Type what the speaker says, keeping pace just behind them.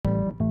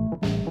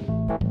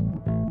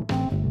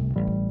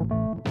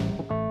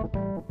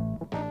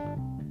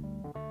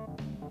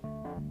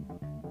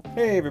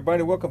Hey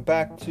everybody, welcome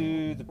back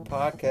to the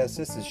podcast.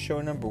 This is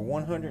show number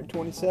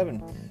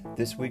 127.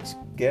 This week's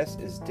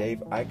guest is Dave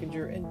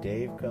Eichinger, and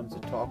Dave comes to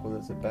talk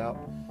with us about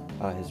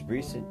his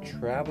recent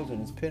travels and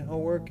his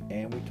pinhole work,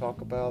 and we talk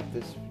about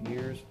this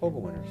year's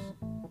Hogel winners.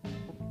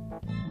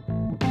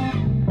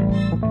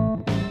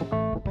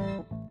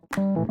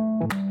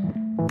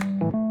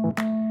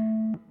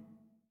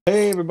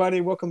 Hey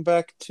everybody, welcome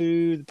back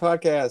to the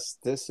podcast.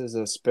 This is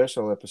a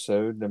special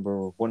episode,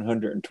 number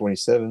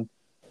 127.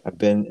 I've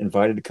been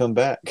invited to come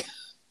back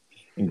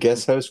and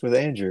guest host with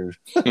Andrew.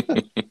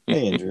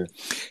 Hey, Andrew.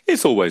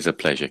 It's always a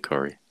pleasure,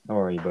 Corey. How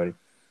are you, buddy?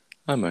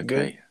 I'm okay.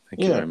 Good?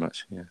 Thank you very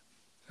much. Yeah.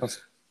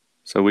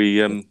 So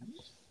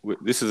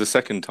this is the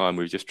second time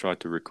we've just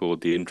tried to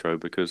record the intro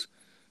because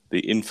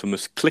the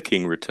infamous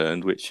clicking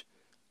returned, which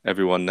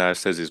everyone now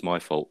says is my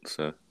fault.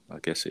 So I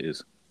guess it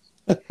is.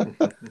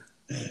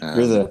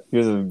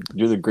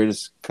 You're the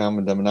greatest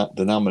common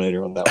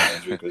denominator on that one,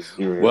 Andrew, because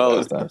you were here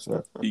last time.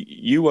 So.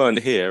 You weren't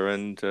here,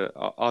 and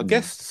our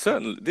guest,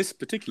 certainly, this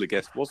particular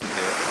guest wasn't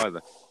here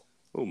either.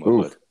 Oh, my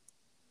word. Did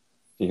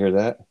you hear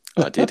that?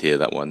 I did hear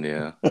that one,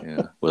 yeah.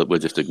 We'll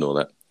just ignore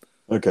that.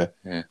 Okay.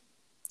 Yeah.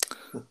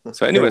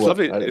 So anyway,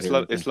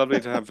 it's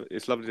lovely to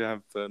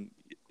have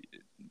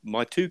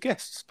my two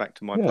guests back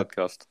to my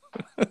podcast.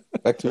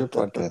 Back to your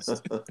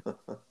podcast.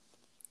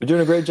 You're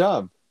doing a great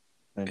job.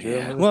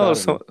 Yeah. Well,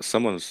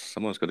 someone's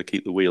got to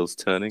keep the wheels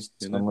turning.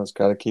 Someone's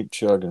got to keep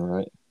chugging,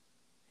 right?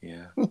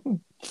 Yeah.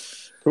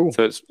 Cool.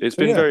 So it's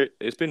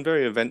been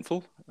very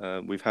eventful.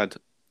 We've had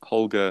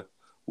Holger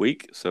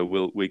week, so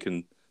we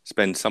can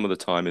spend some of the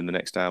time in the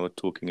next hour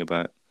talking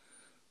about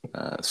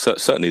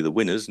certainly the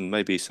winners and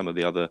maybe some of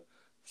the other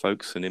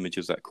folks and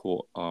images that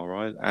caught our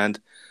eye, and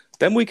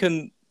then we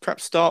can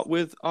perhaps start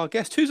with our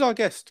guest. Who's our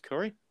guest,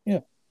 Corey?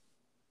 Yeah.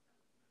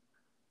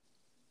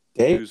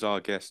 Dave? Who's our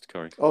guest,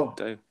 Corey? Oh,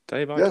 Dave.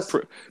 Yes.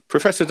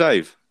 Professor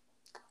Dave.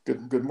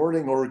 Good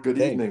morning or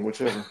good evening,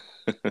 whichever.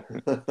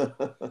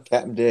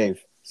 Captain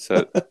Dave.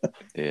 So,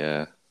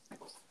 yeah.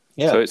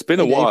 Yeah. So it's been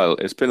a while.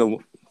 It's been a.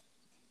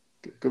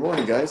 Good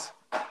morning, guys.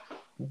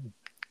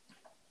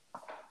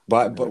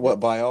 By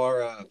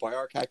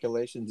our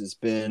calculations, it's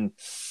been,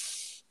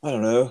 I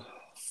don't know,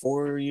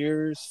 4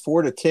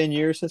 to 10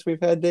 years since we've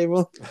had Dave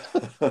on.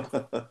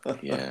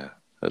 Yeah,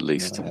 at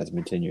least. No, it hasn't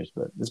been 10 years,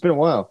 but it's been a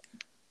while.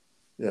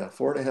 Yeah,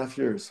 4.5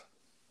 years.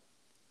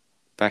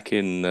 Back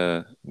in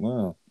the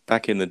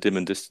dim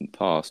and distant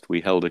past, we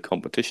held a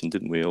competition,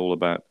 didn't we? All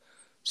about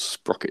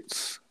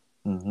sprockets.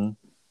 Mm-hmm.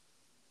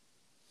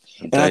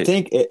 And I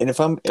think, and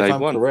if I'm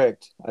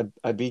correct,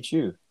 I beat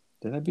you.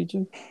 Did I beat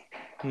you?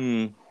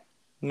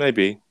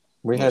 Maybe.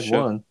 We had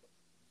one.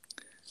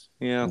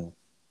 Yeah.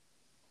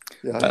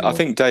 I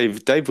think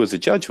Dave was the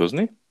judge,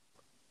 wasn't he?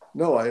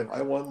 No,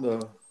 I won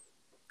the.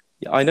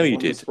 Yeah, I know you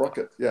did.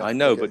 Sprocket. Yeah, I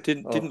know, okay. But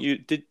didn't you?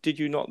 Did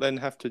you not then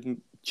have to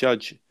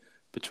judge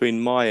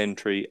between my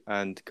entry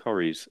and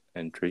Corey's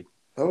entry?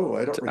 Oh,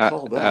 I don't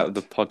recall that. Out of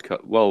the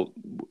podcast. Well,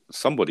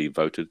 somebody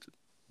voted.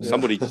 Yeah.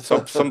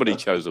 Somebody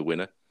chose a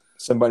winner.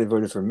 Somebody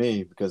voted for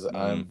me because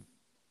I'm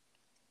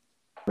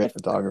great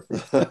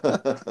photography.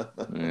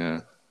 Yeah,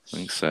 I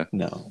think so.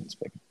 No,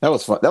 that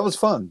was fun. That was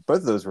fun.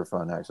 Both of those were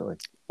fun, actually.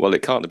 Well,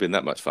 it can't have been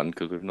that much fun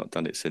because we've not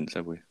done it since,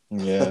 have we?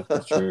 Yeah,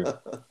 that's true.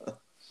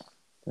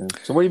 Yeah.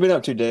 So what have you been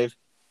up to, Dave?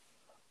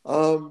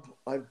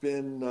 I've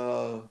been.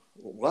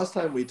 Last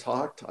time we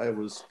talked, I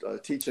was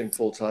teaching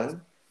full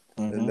time,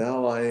 and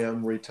now I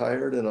am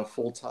retired and a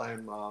full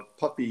time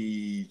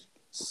puppy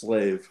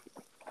slave.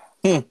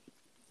 I've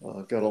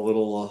got a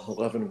little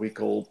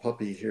 11-week-old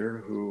puppy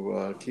here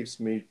who keeps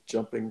me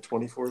jumping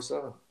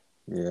 24/7.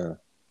 Yeah,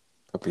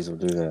 puppies will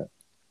do that.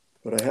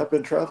 But I have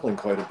been traveling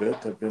quite a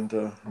bit. I've been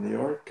to New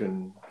York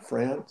and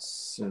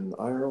France and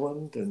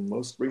Ireland and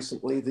most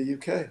recently the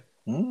UK.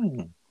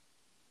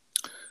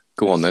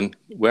 Go on then.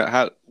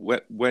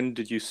 When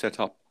did you set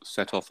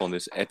off on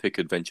this epic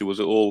adventure? Was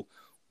it all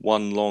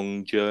one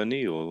long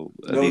journey or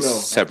at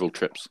least several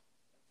trips?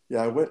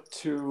 Yeah, I went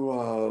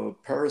to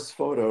Paris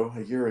Photo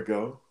a year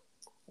ago.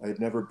 I had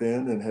never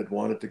been and had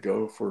wanted to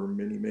go for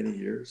many, many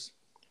years.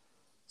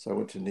 So I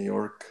went to New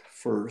York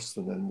first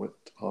and then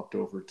hopped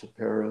over to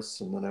Paris.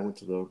 And then I went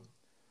to the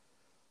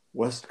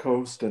west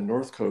coast and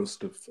north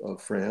coast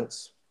of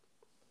France.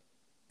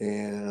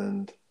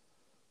 And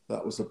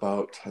that was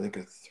about, I think,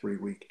 a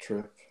 3-week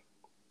trip.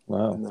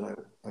 Wow. And then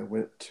I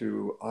went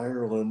to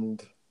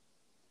Ireland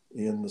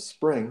in the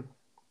spring,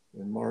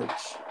 in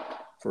March,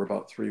 for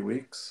about 3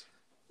 weeks.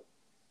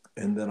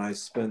 And then I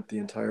spent the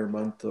entire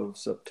month of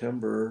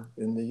September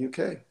in the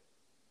UK.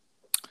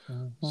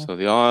 So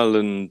the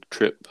Ireland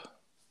trip.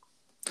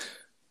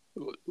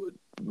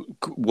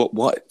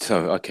 Why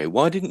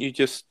didn't you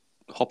just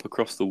hop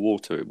across the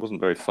water? It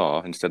wasn't very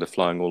far instead of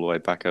flying all the way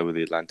back over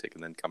the Atlantic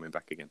and then coming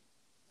back again.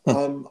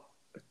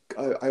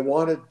 I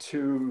wanted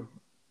to.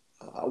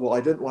 I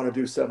didn't want to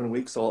do 7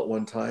 weeks all at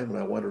one time, and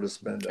I wanted to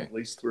spend at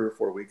least 3 or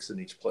 4 weeks in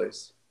each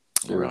place.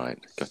 Right,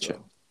 gotcha.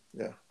 So,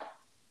 yeah.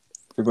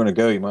 If you're going to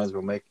go, you might as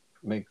well make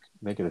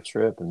it a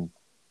trip and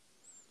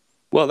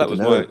Well, that Get to was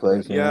know the my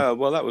place. Yeah. yeah.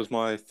 Well, that was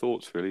my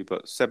thoughts really.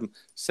 But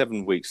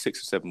 7 weeks, 6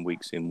 or 7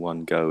 weeks in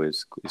one go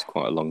is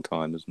quite a long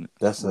time, isn't it?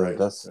 Right.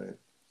 That's Right.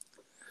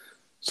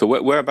 So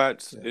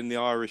whereabouts Yeah. in the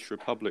Irish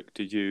Republic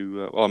did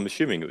you? Well, I'm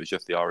assuming it was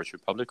just the Irish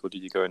Republic, or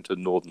did you go into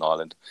Northern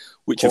Ireland,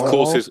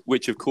 Cornwall.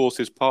 which of course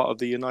is part of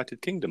the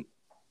United Kingdom?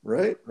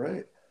 Right.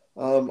 Right.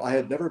 I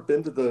had never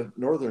been to the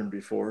northern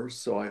before,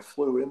 so I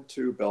flew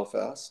into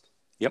Belfast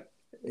Yep.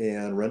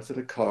 and rented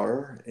a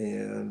car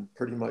and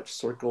pretty much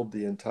circled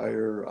the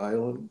entire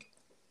island.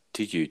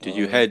 Did you?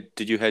 Uh,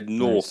 Did you head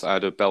north Nice.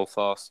 out of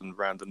Belfast and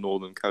round the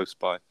northern coast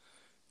by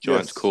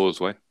Giant's yes.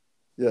 Causeway?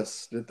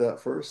 Yes, did that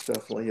first,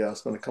 definitely. Yeah, I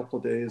spent a couple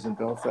of days in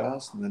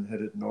Belfast and then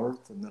headed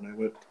north, and then I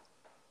went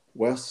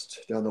west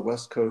down the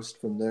west coast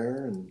from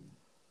there and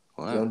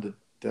Wow.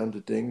 down to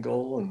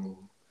Dingle and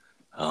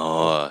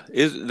Oh,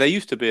 there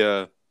used to be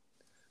a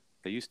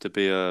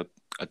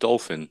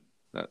dolphin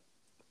that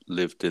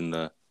lived in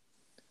the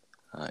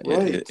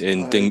right.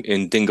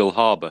 in Dingle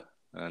Harbour,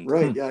 and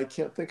Right. Yeah, I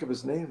can't think of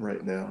his name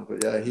right now,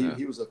 but yeah, yeah,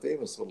 he was a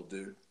famous little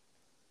dude.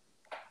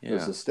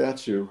 There's yeah. a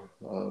statue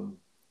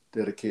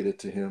dedicated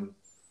to him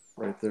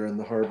right there in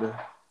the harbor.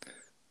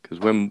 Because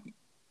when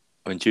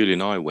Julie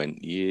and I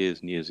went years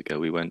and years ago,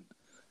 we went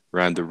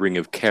around the Ring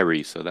of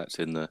Kerry, so that's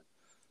in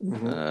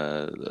Hmm.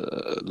 the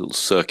little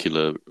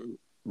circular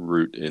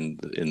route in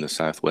the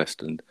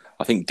southwest, and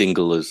I think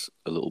Dingle is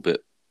a little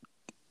bit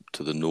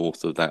to the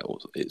north of that.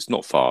 It's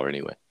not far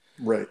anyway,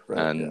 Right. Right.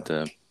 Yeah.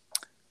 and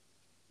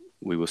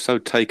we were so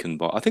taken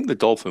by. I think the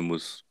dolphin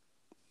was.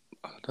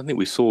 I don't think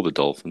we saw the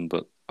dolphin,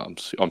 but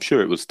I'm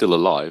sure it was still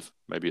alive.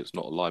 Maybe it's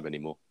not alive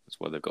anymore. That's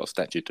why they've got a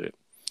statue to it.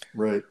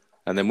 Right.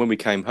 And then when we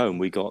came home,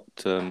 we got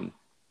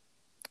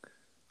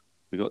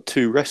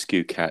two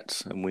rescue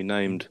cats, and we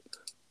named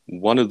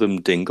one of them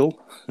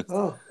Dingle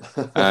Oh.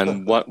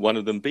 and one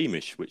of them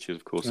Beamish, which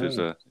of course is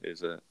Mm.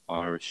 a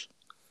Irish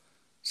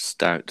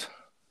stout. Oh,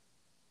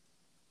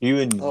 You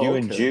and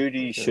okay.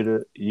 Judy Okay. should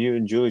have. You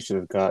and Julie should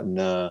have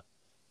gotten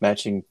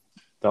matching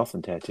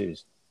dolphin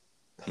tattoos.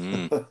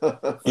 Mm.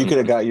 You could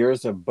have got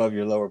yours above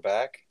your lower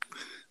back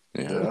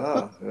Yeah.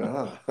 Yeah.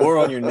 Yeah. or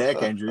on your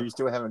neck, Andrew. You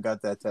still haven't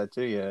got that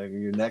tattoo yet.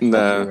 Your neck tattoo,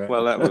 No, right?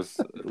 well, that was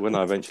when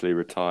I eventually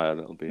retire.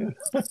 That'll be it.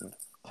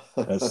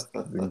 That's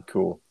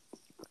cool.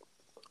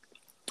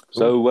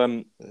 So,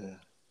 Yeah.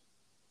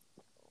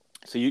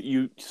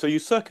 so you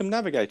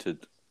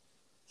circumnavigated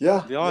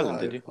Yeah, the yeah. island,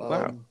 did you?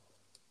 Wow.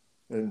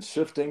 And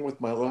shifting with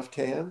my left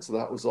hand, so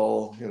that was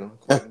all,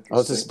 quite I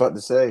was just interesting. about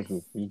to say,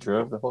 you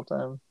drove the whole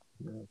time?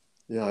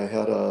 Yeah, I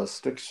had a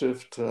stick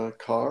shift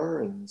car,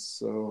 and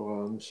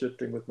so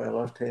shifting with my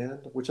left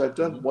hand, which I've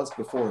done once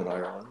before in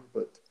Ireland,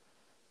 but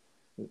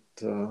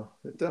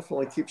it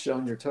definitely keeps you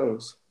on your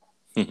toes.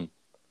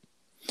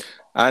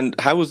 And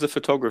how was the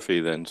photography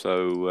then?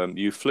 So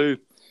you flew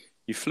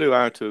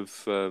out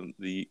of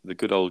the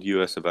good old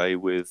US of A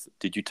with.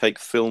 Did you take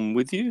film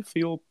with you for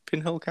your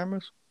pinhole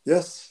cameras?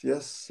 Yes,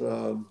 yes.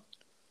 I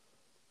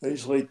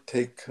usually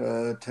take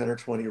 10 or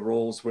 20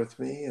 rolls with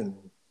me,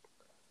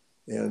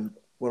 and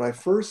when I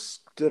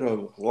first did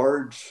a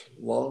large,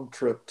 long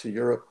trip to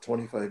Europe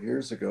 25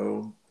 years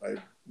ago, I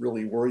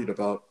really worried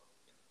about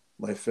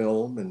my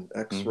film and Mm-hmm.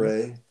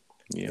 X-ray,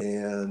 Yeah.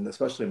 and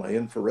especially my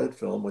infrared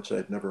film, which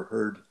I'd never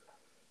heard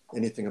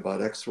anything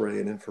about X-ray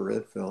and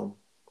infrared film.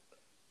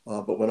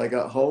 But when I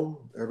got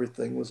home,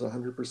 everything was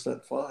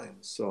 100% fine.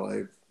 So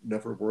I've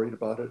never worried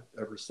about it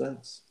ever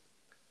since.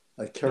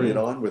 I carry it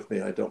on with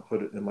me. I don't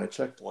put it in my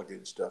checked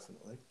luggage,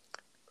 definitely.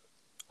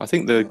 I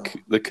think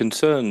the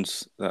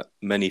concerns that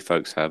many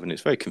folks have, and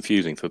it's very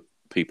confusing for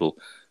people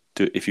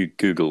if you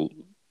Google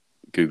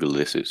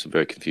this, it's a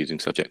very confusing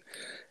subject,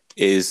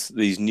 is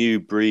these new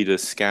breeder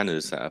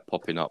scanners that are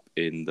popping up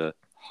in the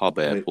hub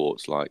Right.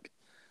 airports, like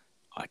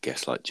I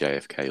guess like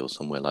JFK or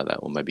somewhere like that,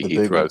 or maybe The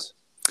big Heathrow. ones.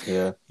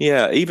 Yeah.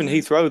 Yeah, even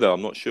Heathrow though,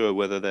 I'm not sure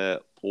whether they're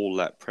all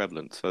that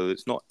prevalent. So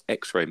it's not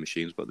X-ray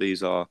machines, but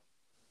these are.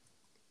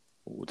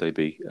 What would they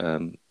be?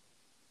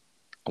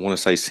 I want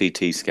to say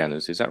CT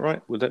scanners. Is that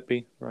right? Would that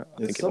be right?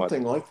 I It's think it might.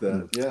 something like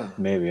that. Yeah.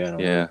 Maybe, I don't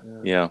Yeah,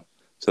 know. yeah.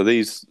 So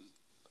these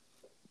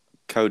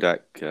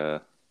Kodak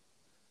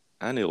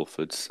and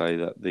Ilford say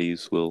that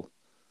these will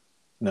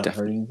Not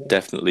hurt anything?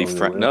 definitely Oh,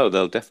 they will? no,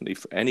 they'll definitely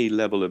any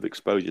level of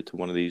exposure to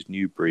one of these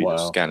new breeder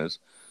Wow. scanners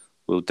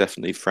will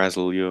definitely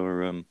frazzle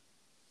your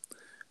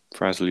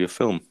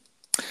film.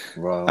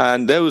 Wow.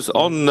 And there was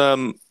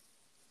on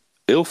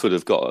Ilford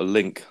have got a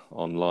link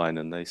online,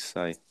 and they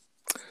say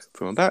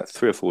from about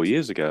 3 or 4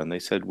 years ago, and they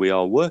said we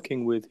are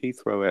working with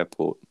Heathrow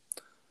Airport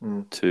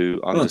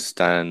to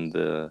understand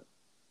the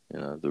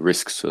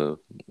risks or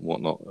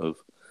whatnot of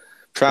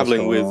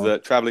traveling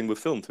with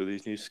film through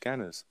these new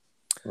scanners.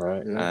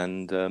 Right. Yeah.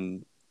 And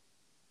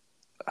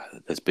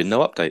there's been no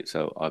update,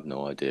 so I've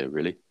no idea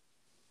really.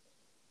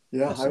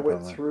 Yeah, That's I a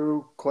went bummer.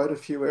 through quite a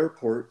few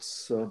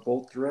airports,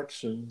 both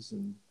directions,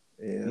 and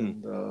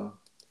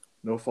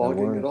no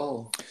fogging at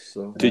all.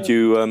 So Did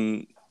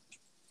you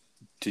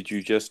did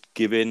you just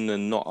give in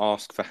and not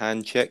ask for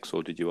hand checks,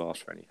 or did you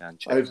ask for any hand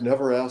checks? I've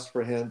never asked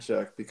for hand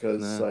check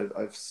because No.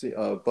 I've seen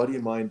a buddy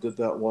of mine did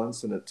that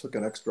once, and it took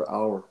an extra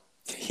hour.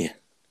 Yeah.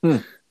 Hmm.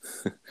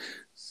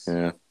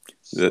 Yeah.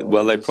 So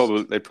Well, I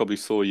they probably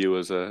saw you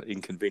as an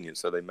inconvenience,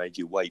 so they made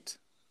you wait.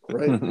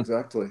 right,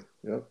 exactly.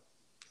 Yep,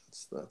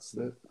 that's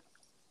it.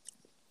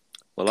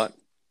 Well,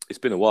 it's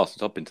been a while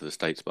since I've been to the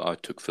States, but I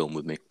took film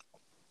with me,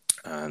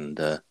 and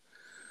I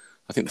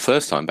think the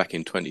first time back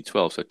in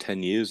 2012, so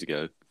 10 years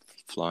ago,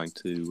 flying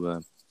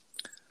to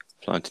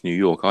New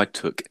York, I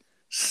took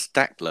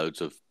stacked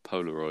loads of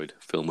Polaroid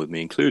film with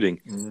me, including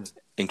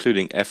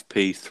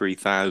FP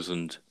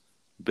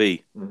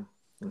 3000B,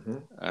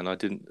 and I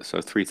didn't,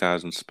 so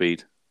 3000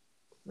 speed,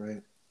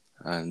 Right.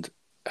 and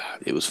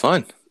it was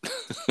fine.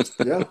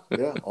 Yeah.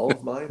 All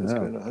of mine has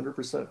been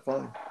 100%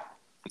 fine.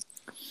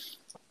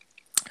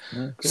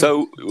 Cool.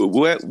 So,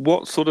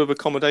 what sort of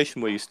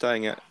accommodation were you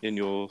staying at in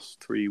your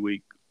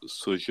 3-week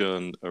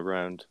sojourn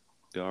around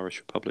the Irish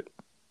Republic?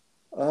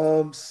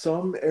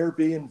 Some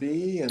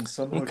Airbnb and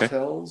some Okay.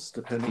 hotels,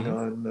 depending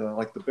on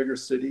like the bigger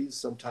cities.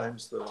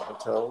 Sometimes the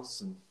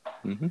hotels, and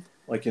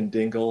like in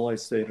Dingle, I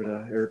stayed at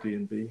an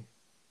Airbnb.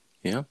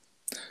 Yeah.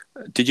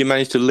 Did you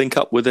manage to link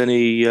up with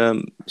any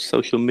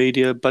social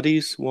media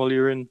buddies while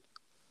you're in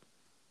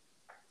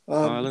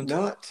Ireland?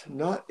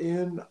 Not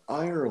in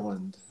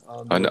Ireland.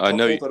 I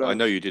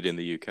know you did in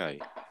the UK.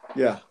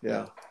 Yeah.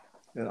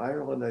 In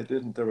Ireland, I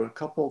didn't. There were a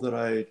couple that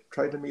I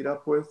tried to meet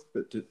up with,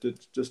 but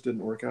just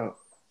didn't work out.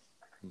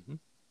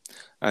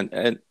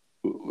 And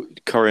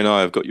Corey and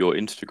I have got your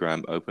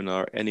Instagram open.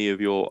 Are any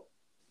of your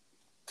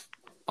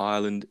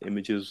Ireland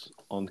images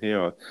on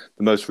here?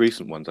 The most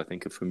recent ones, I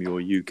think, are from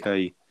your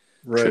UK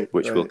trip,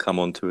 which we'll come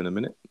on to in a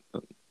minute.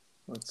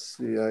 Let's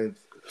see. I'm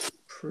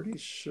pretty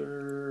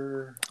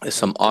sure there's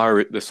some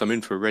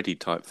infrared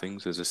type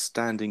things. There's a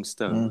standing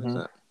stone. Is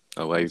that?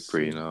 Oh,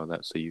 Avebury. No,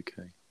 that's the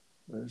UK.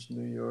 There's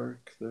New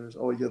York. There's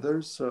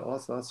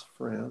that's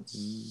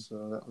France.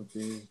 So that would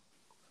be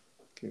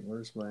okay.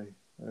 There's France.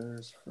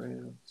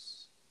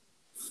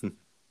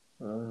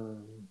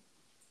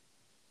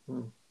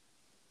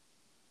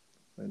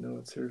 I know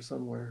it's here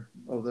somewhere.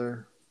 Oh,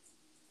 there.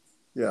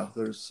 Yeah,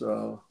 there's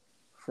I've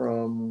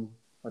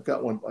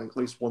got one, at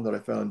least one that I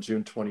found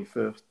June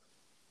 25th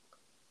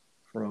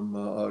from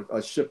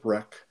a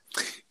shipwreck.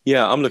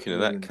 Yeah, I'm looking at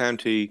that.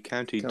 County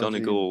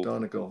Donegal.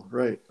 Donegal,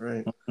 right.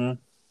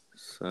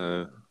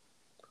 So.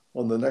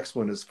 Well, the next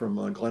one is from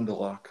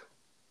Glendalough.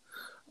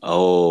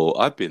 Oh,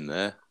 I've been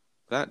there.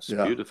 That's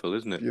beautiful,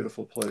 isn't it?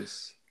 Beautiful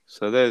place.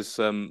 So there's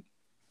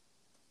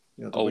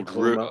old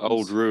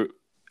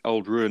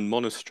ruined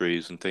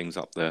monasteries and things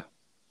up there.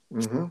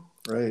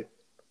 Right.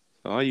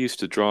 So I used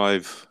to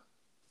drive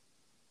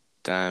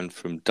down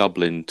from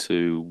Dublin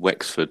to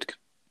Wexford,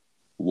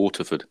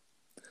 Waterford,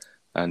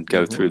 and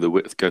go through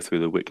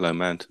the Wicklow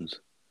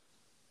Mountains.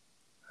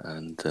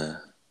 And do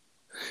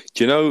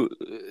you know?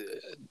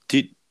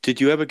 Did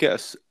you ever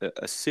get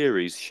a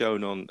series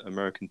shown on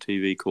American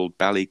TV called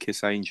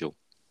Ballykiss Angel?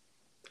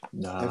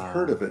 No, I've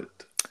heard of it.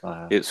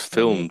 It's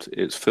filmed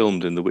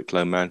in the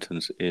Wicklow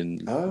Mountains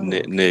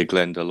near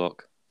Glendalough.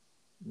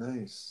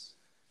 Nice.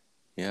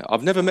 Yeah,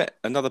 I've never met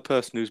another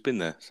person who's been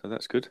there, so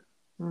that's good.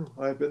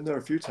 I've been there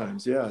a few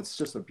times. Yeah, it's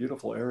just a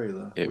beautiful area,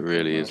 though. It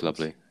really is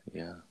lovely.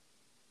 Yeah.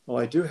 Well,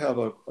 I do have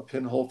a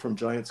pinhole from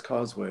Giant's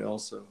Causeway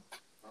also.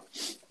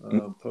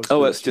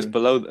 That's just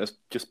below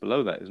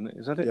that, isn't it?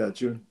 Is that it? Yeah,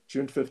 June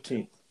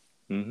 15th.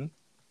 Mm-hmm.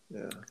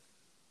 Yeah.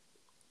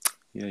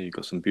 Yeah, you've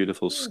got some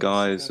beautiful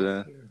skies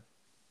there.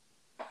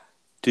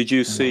 Did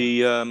you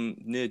see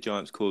near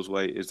Giant's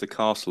Causeway is the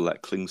castle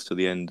that clings to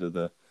the end of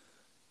the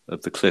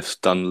cliffs,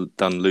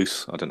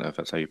 Dunluce? I don't know if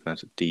that's how you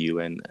pronounce it.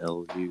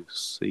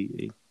 Dunluce.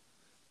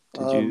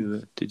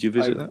 Did you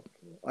visit that?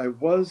 I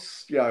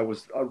was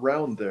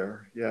around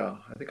there. Yeah,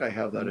 I think I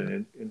have that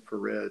in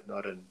infrared,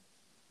 not in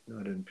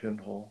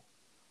pinhole,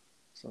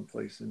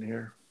 someplace in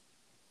here.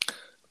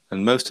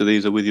 And most of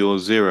these are with your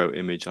zero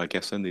image, I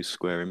guess, and these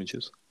square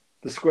images.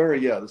 The square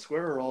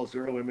are all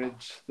zero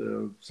image.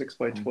 The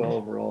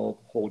 6x12 are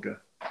all Holga.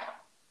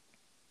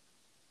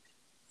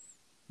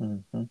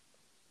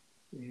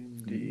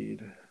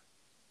 Indeed.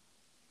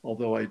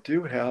 Although I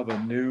do have a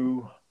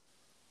new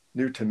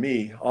to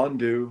me,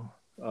 Ondu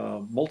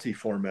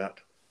multi-format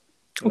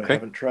that I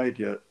haven't tried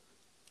yet.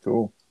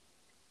 Cool.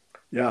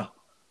 Yeah.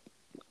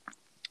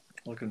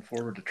 Looking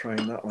forward to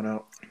trying that one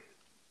out.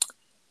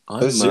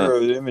 Those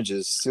zero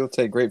images still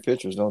take great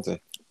pictures, don't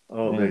they?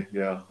 Oh, I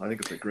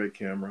think it's a great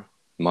camera.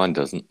 Mine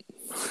doesn't.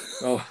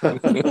 Oh.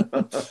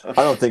 I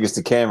don't think it's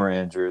the camera,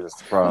 Andrew. That's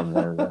the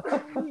problem there.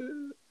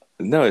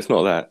 No, it's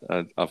not that.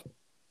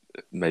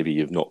 Maybe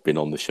you've not been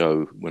on the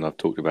show when I've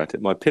talked about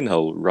it. My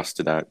pinhole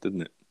rusted out,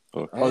 didn't it?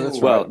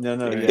 That's right.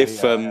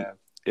 No.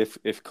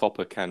 If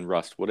copper can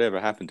rust, whatever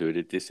happened to it,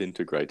 it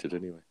disintegrated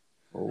anyway.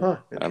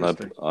 And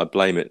I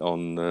blame it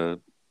on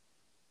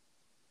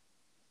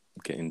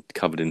getting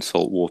covered in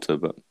salt water.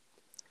 But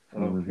I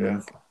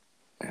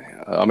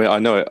mean, I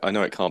know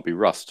it can't be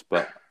rust,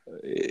 but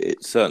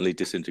it certainly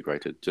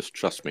disintegrated. Just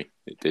trust me,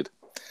 it did.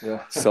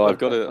 Yeah. So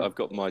I've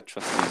got my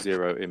trusty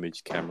zero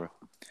image camera,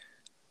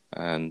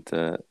 and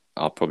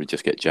I'll probably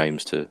just get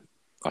James to.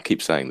 I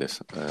keep saying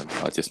this.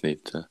 I just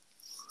need to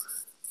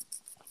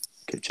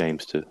get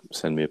James to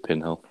send me a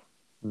pinhole.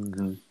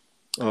 Mm-hmm.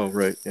 Oh,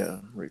 right. Yeah.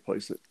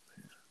 Replace it.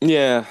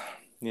 Yeah.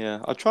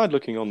 I tried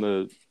looking on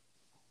the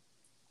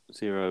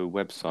Zero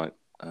website,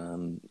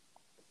 and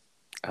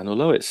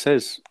although it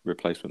says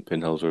replacement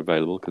pinholes are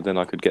available, because then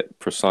I could get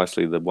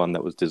precisely the one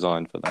that was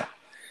designed for that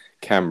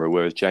camera,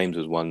 whereas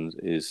James's one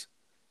is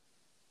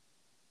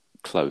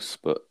close,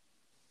 but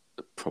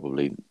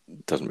probably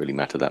doesn't really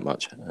matter that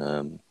much.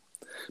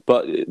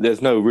 But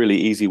there's no really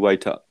easy way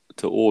to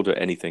order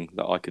anything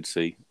that I could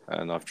see,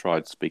 and I've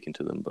tried speaking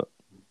to them, but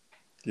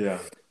Yeah.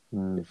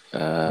 to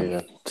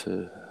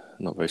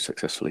not very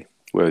successfully.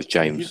 Whereas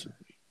James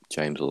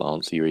will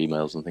answer your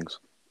emails and things.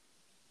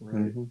 Right.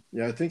 Mm-hmm.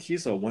 Yeah, I think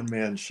he's a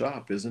one-man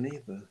shop, isn't he?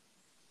 The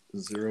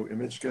zero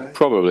image guy.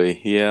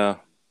 Probably, yeah.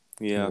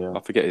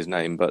 I forget his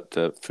name, but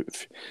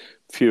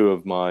few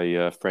of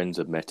my friends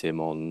have met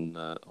him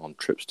on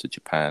trips to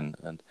Japan,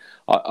 and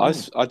I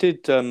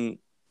did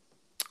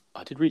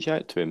reach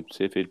out to him,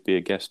 see if he'd be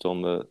a guest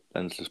on the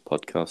Lensless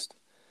podcast,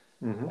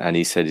 and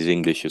he said his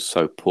English is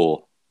so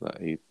poor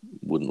that he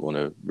wouldn't want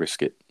to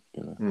risk it.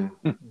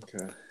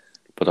 Okay.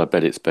 But I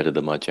bet it's better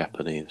than my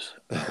Japanese.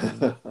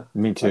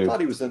 Me too. I thought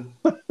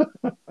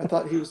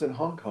he was in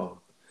Hong Kong.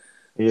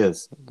 He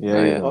is. Yeah.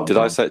 Oh, yeah. Okay.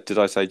 Did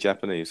I say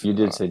Japanese? You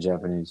did say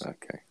Japanese.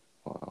 Okay.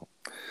 Wow.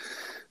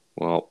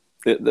 Well,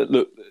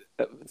 look.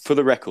 For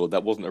the record,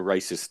 that wasn't a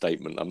racist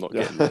statement. I'm not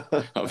getting.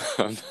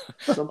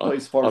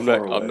 Someplace far away.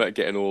 I'm not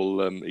getting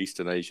all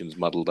Eastern Asians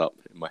muddled up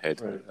in my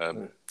head.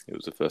 Right. It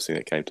was the first thing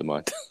that came to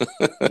mind.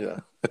 Yeah.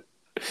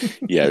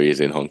 Yeah, he is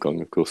in Hong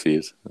Kong. Of course, he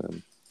is.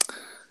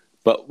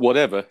 But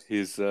whatever,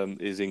 his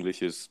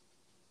English is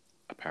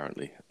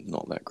apparently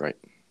not that great.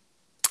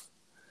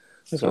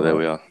 So there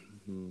we are.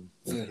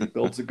 Yeah, he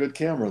builds a good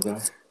camera, though.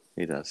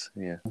 He does.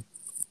 Yeah.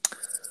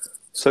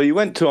 So you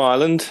went to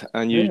Ireland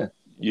and you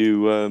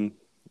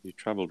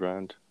travelled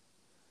around.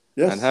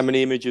 Yes. And how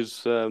many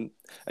images? Are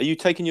you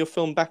taking your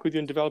film back with you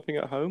and developing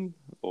at home?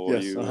 Or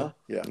yes. you,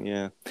 Yeah.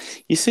 Yeah.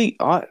 You see,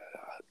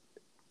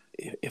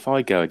 if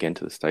I go again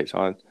to the States,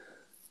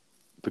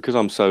 because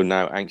I'm so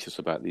now anxious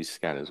about these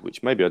scanners,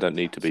 which maybe I don't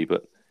need to be,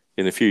 but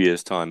in a few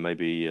years' time,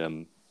 maybe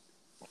it'll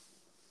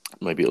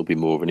be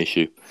more of an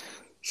issue.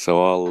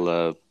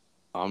 So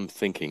I'm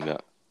thinking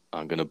that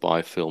I'm going to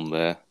buy film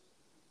there,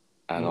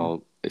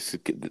 and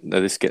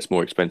this gets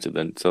more expensive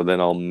then. So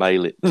then I'll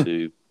mail it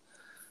to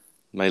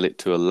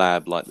a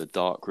lab like the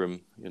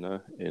Darkroom,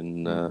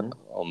 in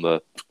on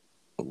the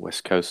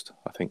West Coast.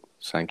 I think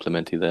San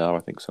Clemente they are. I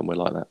think somewhere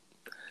like that,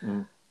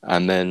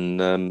 and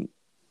then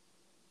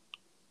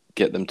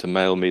get them to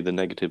mail me the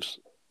negatives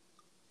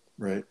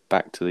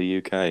back to the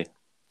UK.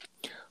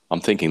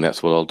 I'm thinking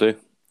that's what I'll do,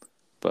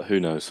 but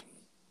who knows?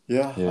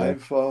 Yeah.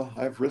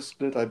 I've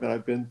risked it.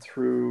 I've been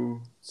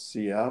through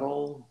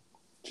Seattle,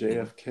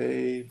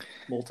 JFK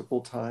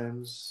multiple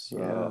times,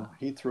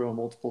 Heathrow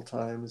multiple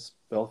times,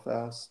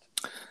 Belfast.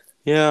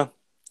 Yeah,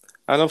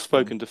 and I've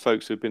spoken to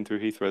folks who've been through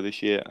Heathrow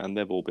this year, and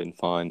they've all been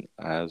fine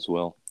as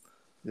well.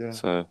 Yeah.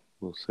 So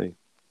we'll see.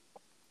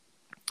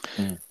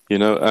 And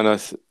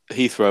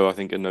Heathrow, I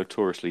think, are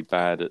notoriously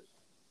bad at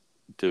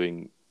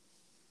doing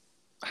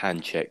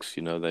hand checks.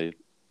 They.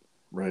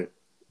 Right.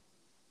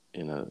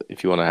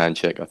 If you want a hand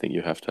check, I think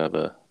you have to have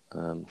a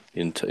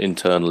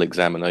internal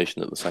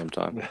examination at the same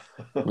time.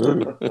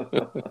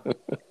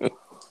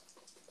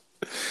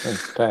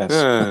 Pass.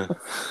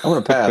 I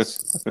want to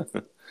pass.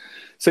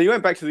 So you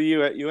went back to the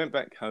US. You went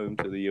back home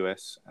to the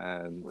US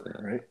and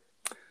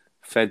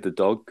fed the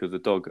dog, because the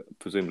dog,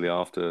 presumably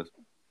after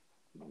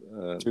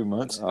 2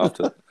 months,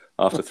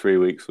 after 3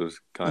 weeks, was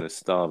kind of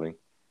starving.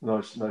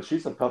 No,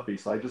 she's a puppy,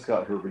 so I just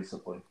got her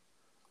recently.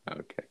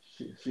 Okay.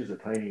 She's a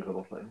tiny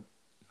little thing.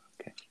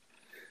 Okay.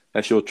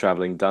 That's your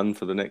traveling done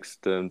for the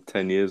next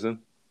 10 years then?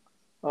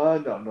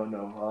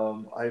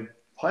 No. I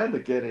plan to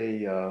get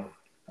a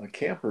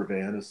camper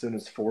van as soon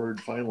as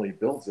Ford finally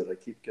builds it. I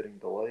keep getting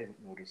delay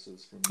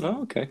notices from them.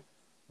 Oh, okay.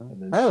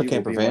 And then I have a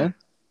camper van.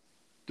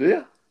 Do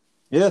you?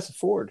 Yeah, it's a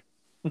Ford.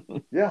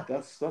 Yeah,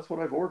 that's what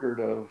I've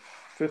ordered.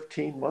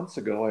 15 months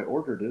ago, I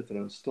ordered it, and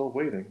I'm still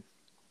waiting.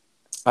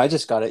 I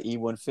just got an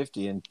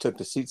E150 and took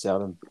the seats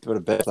out and put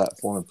a bed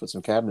platform and put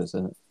some cabinets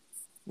in it.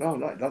 No,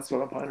 that's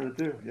what I'm planning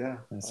to do. Yeah,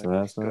 That's I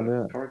what just got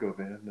a cargo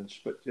van, and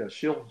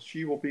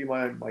she will be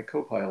my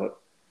co-pilot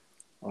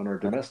on our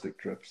domestic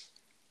trips.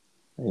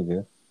 There you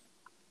go.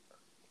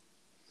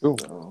 Cool.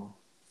 So,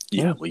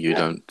 yeah, well, you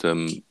don't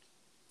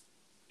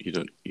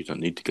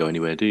need to go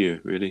anywhere, do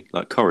you? Really,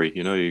 like Corrie,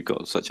 you've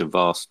got such a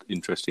vast,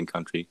 interesting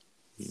country.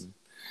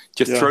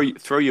 Just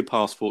throw your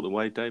passport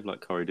away, Dave,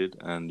 like Corrie did,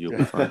 and you'll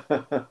be fine.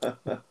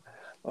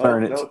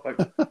 Burn it. No,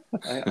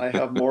 I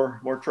have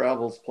more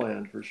travels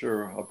planned for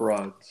sure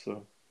abroad.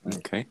 So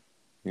okay,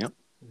 yep.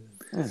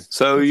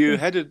 So you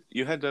headed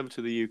over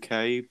to the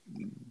UK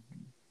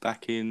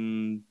back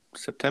in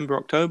September,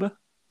 October.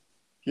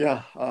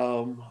 Yeah,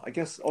 I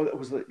guess. Oh, it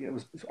was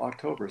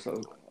October.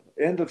 So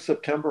End of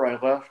September, I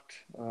left.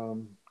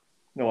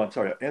 No, I'm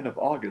sorry. End of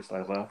August,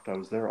 I left. I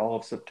was there all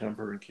of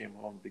September and came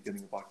home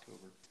beginning of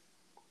October.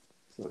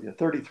 So yeah,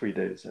 33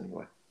 days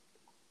anyway.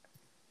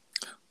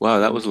 Wow,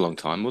 that was a long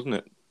time, wasn't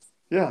it?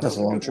 Yeah, that That's was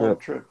a long good long trip.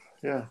 trip.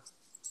 Yeah.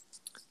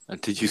 And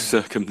did you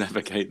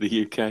circumnavigate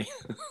the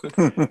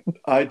UK?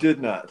 I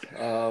did not.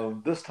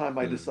 This time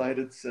I Hmm.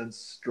 decided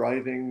since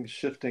driving,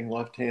 shifting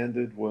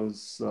left-handed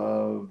was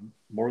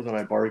more than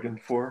I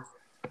bargained for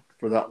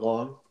that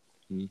long.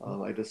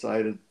 Mhm. I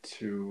decided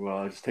to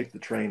just take the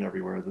train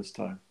everywhere this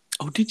time.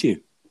 Oh, did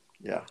you?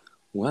 Yeah,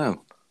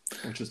 Wow.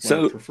 which is my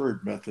So,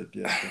 preferred method.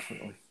 Yeah,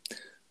 definitely.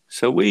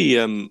 so we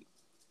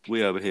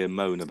over here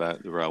moan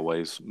about the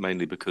railways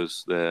mainly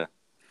because they're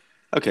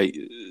okay.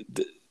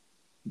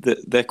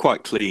 They're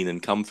quite clean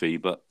and comfy,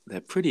 but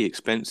they're pretty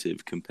expensive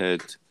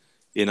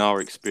in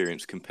our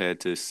experience, compared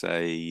to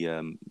say,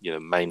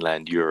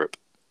 mainland Europe.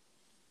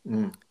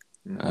 Mm.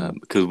 Mm-hmm.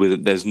 Because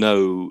there's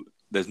no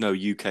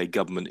UK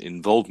government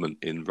involvement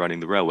in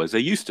running the railways.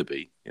 There used to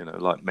be,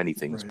 like many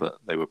things, Right, but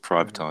they were right.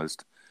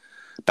 privatised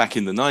back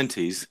in the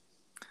 90s,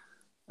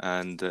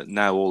 and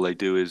now all they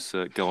do is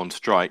go on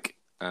strike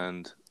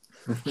and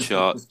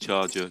charge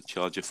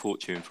a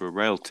fortune for a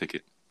rail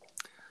ticket.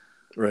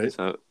 Right.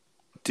 So,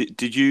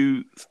 did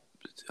you?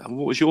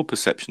 What was your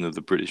perception of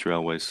the British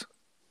railways,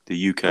 the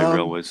UK Um,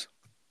 railways?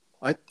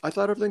 I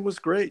thought everything was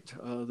great.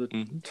 Hmm.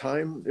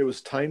 It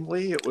was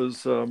timely. It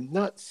was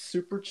not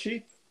super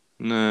cheap,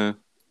 No.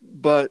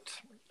 but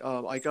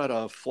I got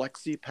a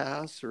Flexi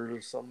Pass or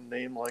some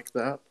name like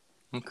that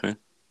Okay.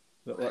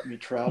 that let me Hmm.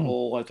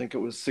 travel. I think it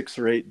was 6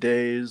 or 8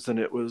 days, and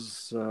it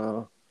was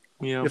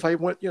Yeah. if I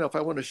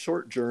went a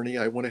short journey,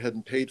 I went ahead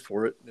and paid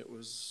for it, and it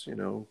was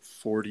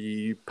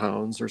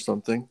 £40 or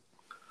something.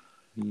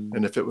 Mm.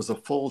 And if it was a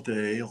full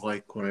day,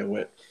 like when I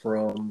went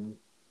from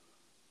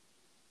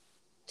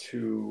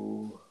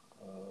to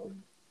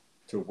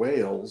to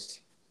Wales,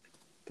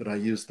 that I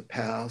used the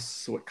pass,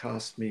 so it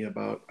cost me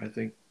about I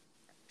think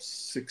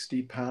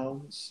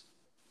 £60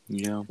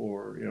 Yeah.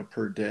 for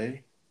per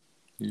day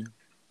Yeah.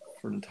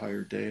 for an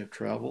entire day of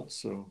travel.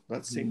 So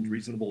that seemed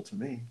reasonable to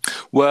me.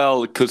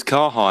 Well, because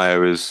car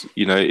hire is,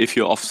 if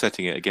you're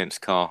offsetting it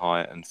against car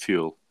hire and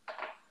fuel,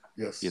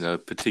 Yes.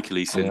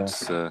 particularly Yeah.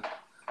 since,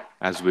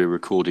 as we're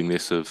recording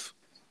this of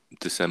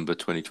December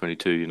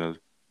 2022,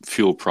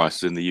 fuel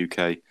prices in the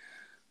UK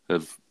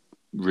have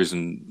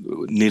risen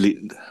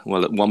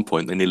at one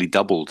point they nearly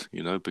doubled,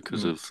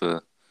 because Mm,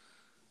 of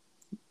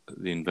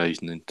the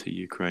invasion into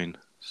Ukraine.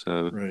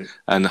 So, right.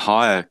 and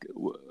hire,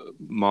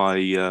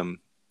 my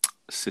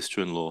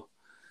sister-in-law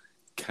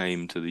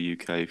came to the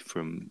UK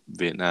from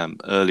Vietnam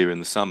earlier in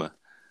the summer,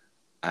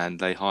 and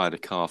they hired a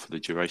car for the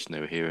duration they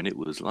were here, and it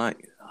was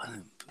like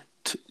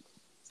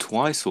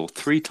twice or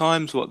three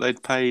times what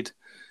they'd paid,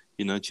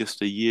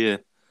 just a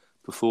year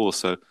before.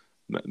 So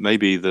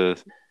maybe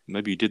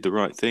maybe you did the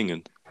right thing,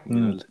 and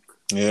Hmm.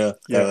 Yeah, got it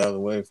Yeah. out of the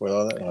way before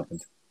all that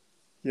happened.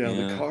 Yeah,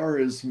 the yeah, car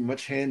is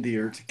much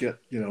handier to get,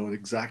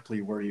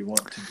 exactly where you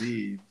want to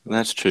be.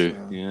 that's true.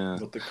 Uh, Yeah.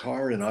 but the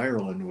car in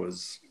Ireland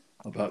was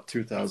about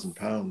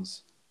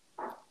 £2,000.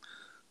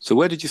 So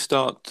where did you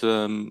start off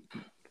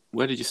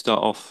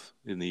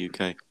in the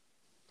UK?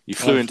 You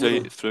I flew flew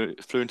into to,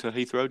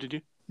 Heathrow, did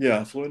you? yeah,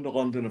 I flew into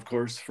London, of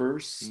course,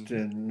 first, Hmm.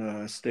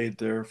 and stayed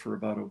there for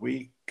about a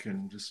week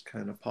and just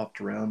kind of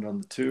popped around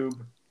on the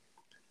tube.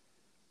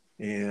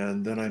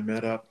 And then I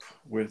met up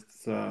with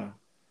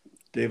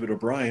David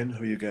O'Brien,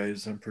 who you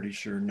guys, I'm pretty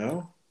sure,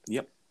 know.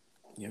 Yep.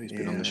 Yeah, he's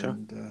been on the show.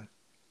 And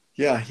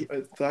yeah,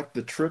 in fact,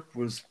 the trip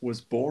was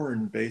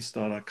born based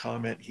on a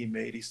comment he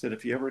made. He said,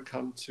 "If you ever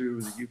come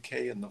to the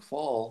UK in the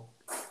fall,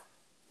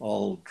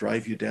 I'll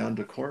drive you down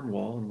to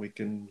Cornwall,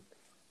 and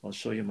I'll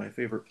show you my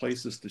favorite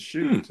places to Hmm.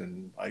 shoot."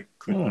 And I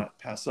could Hmm. not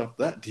pass up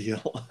that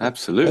deal. That's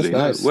Absolutely. No.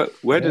 nice. Yeah.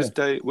 Where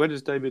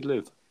does David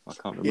live? I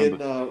can't remember.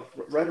 In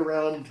right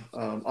around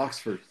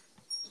Oxford,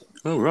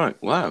 Oh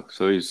right. Wow.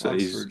 So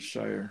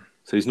Oxfordshire.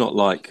 he's not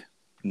like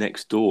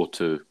next door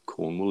to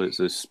Cornwall. It's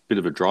a bit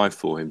of a drive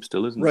for him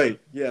still, isn't it? Right,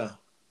 yeah.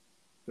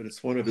 But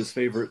it's one of his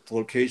favorite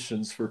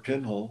locations for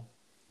pinhole.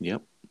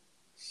 Yep.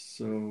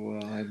 So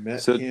I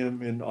met So,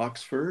 him in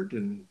Oxford,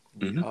 and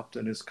we mhm. hopped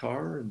in his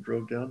car and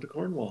drove down to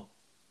Cornwall.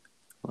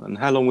 And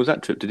how long was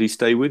that trip? Did he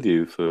stay with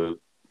you for a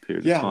period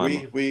of Yeah,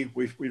 time? we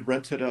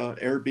rented a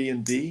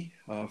Airbnb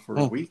for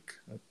a Hmm. week,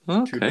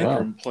 a two Okay. Wow.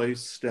 bedroom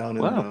place down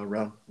in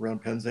Wow. around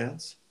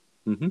Penzance,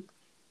 Hmm.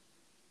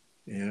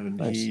 and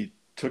Nice. he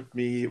took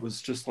me. It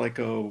was just like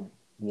a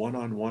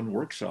one-on-one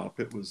workshop.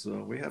 It was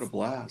we had a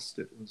blast.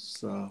 It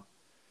was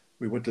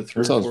we went to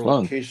three That or sounds four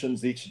fun.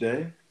 locations each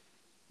day.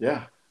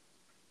 Yeah,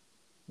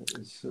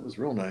 it was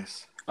real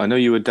nice. I know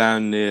you were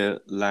down near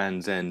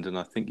Land's End, and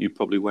I think you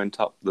probably went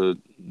up the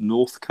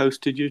north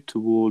coast, did you,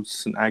 towards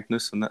St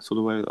Agnes and that sort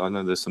of way? I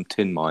know there's some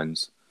tin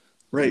mines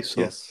that you Right.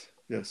 saw. Yes.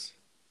 Yes.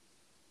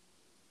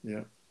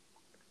 Yeah.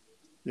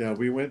 Yeah.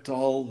 We went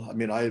all. I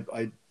mean, I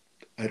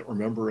don't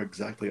remember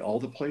exactly all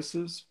the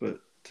places, but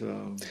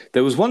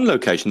There was one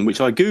location which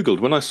I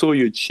googled when I saw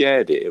you had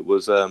shared it. It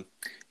was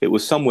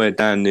somewhere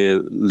down near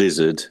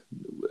Lizard,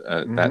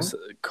 That's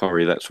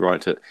Corrie. That's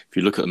right. If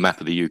you look at a map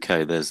of the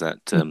UK, there's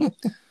that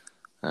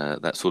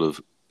that sort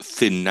of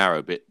thin,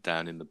 narrow bit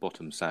down in the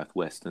bottom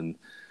southwest, and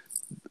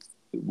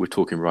we're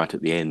talking right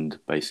at the end,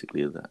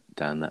 basically, of that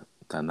down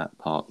that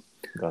part.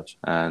 Gotcha.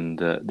 And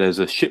there's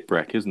a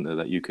shipwreck, isn't there,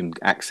 that you can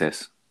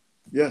access?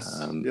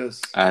 Yes,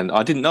 yes. And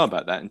I didn't know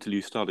about that until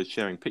you started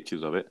sharing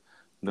pictures of it.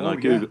 And then I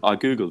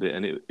googled it,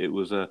 and it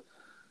was a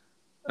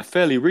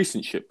fairly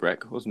recent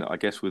shipwreck, wasn't it? I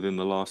guess within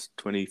the last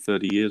 20,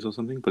 30 years or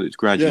something, but it's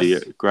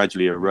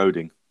gradually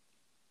eroding.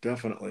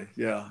 Definitely,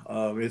 yeah.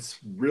 It's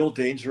real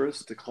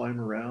dangerous to climb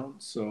around.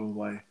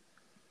 So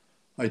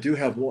I do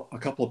have a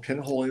couple of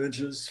pinhole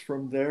images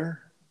from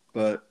there,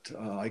 but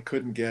I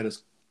couldn't get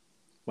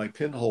my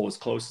pinhole as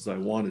close as I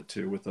wanted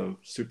to with a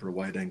super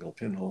wide angle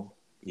pinhole.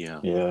 Yeah.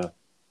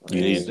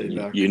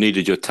 You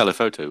needed your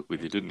telephoto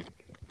with you, didn't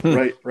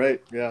you?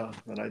 Right, yeah.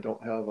 And I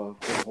don't have a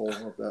pinhole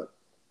of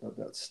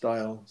that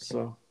style.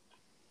 So,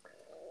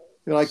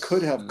 I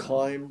could have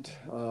climbed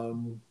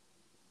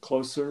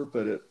closer,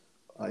 but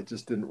I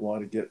just didn't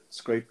want to get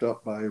scraped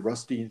up by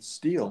rusty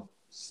steel.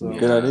 So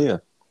good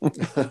idea.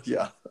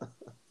 Yeah.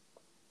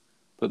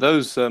 But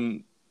those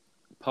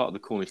part of the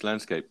Cornish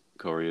landscape,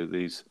 Corrie, are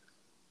these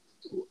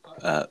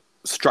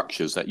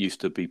structures that used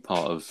to be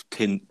part of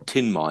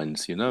tin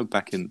mines,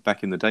 back in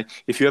the day.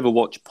 If you ever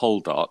watch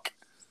Poldark,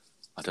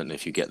 I don't know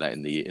if you get that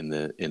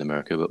in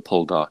America, but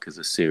Poldark is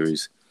a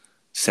series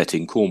set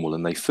in Cornwall,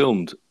 and they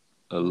filmed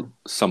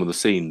some of the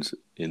scenes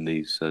in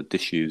these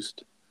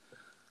disused.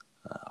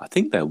 I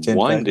think they're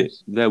winding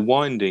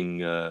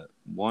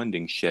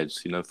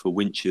sheds, for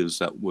winches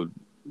that would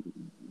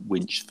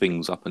winch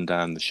things up and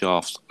down the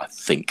shafts. I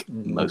think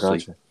mostly.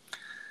 Gotcha.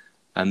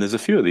 And there's a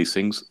few of these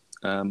things.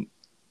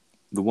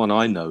 The one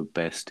I know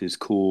best is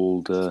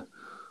called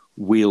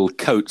Wheel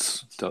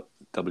Coats,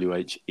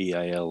 Whealcoats,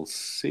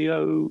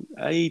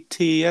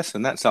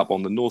 and that's up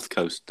on the north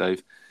coast,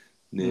 Dave,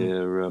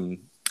 near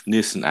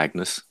St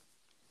Agnes.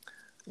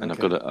 And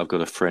okay. I've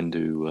got a friend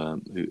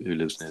who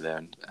lives near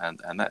there,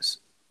 and that's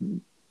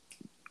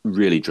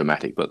really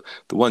dramatic. But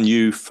the one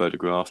you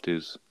photographed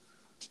is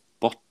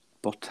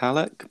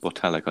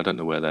Botalek. I don't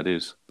know where that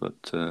is,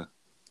 but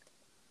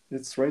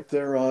it's right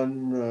there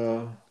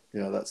on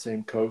that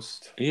same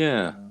coast.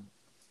 Yeah,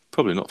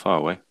 probably not far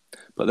away.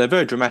 But they're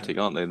very dramatic,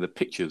 aren't they? The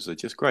pictures are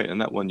just great. And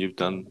that one you've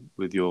done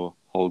with your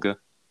Holger.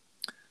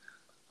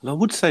 And I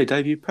would say,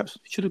 Dave, you perhaps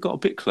should have got a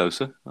bit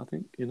closer. I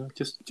think,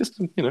 just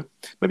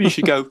maybe you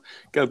should go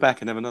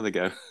back and have another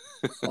go.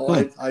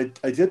 I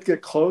did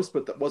get close,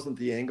 but that wasn't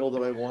the angle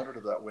that I wanted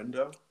of that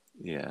window.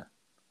 Yeah.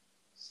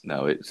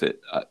 No, it's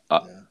it.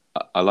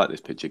 I like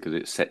this picture because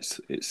it sets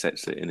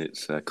it in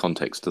its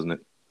context, doesn't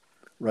it?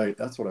 Right,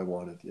 that's what I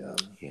wanted. Yeah.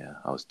 Yeah,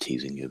 I was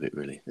teasing you a bit,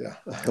 really. Yeah.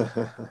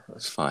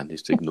 It's fine.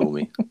 Just ignore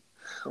me.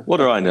 What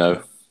do I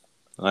know?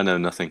 I know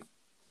nothing.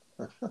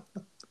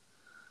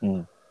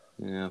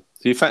 Yeah.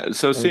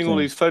 So seeing all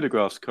these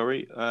photographs,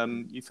 Corrie,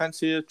 you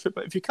fancy a trip?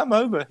 If you come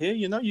over here,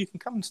 you can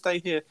come and stay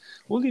here.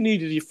 All you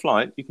need is your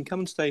flight. You can come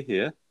and stay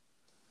here.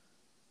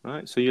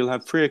 Right. So you'll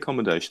have free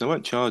accommodation. I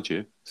won't charge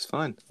you. It's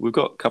fine. We've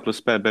got a couple of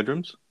spare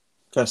bedrooms.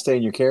 Can I stay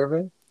in your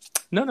caravan?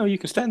 No. You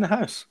can stay in the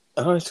house.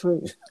 Oh,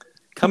 sweet.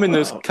 Come in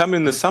the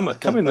summer.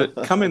 Come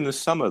in the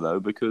summer though,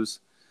 because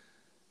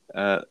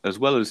as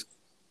well as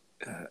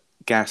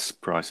gas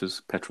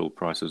prices, petrol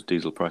prices,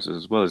 diesel prices,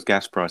 as well as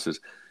gas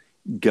prices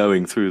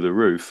going through the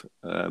roof,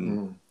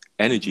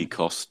 energy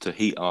costs to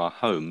heat our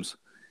homes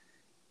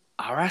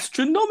are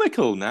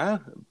astronomical now.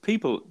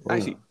 People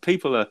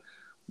are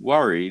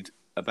worried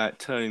about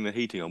turning the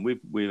heating on.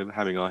 We're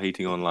having our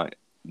heating on like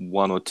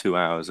 1 or 2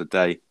 hours a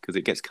day because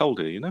it gets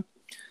colder,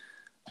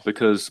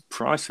 because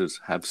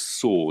prices have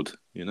soared,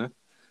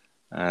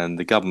 and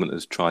the government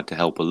has tried to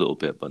help a little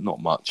bit, but not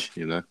much,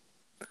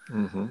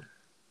 Mm-hmm.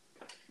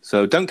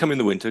 So don't come in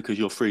the winter because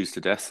you'll freeze to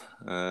death.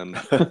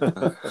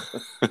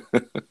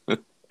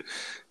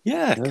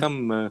 Yeah,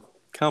 come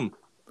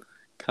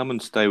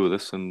and stay with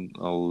us, and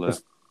I'll.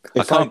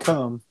 I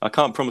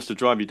can't promise to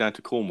drive you down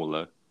to Cornwall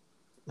though.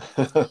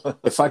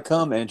 If I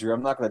come, Andrew,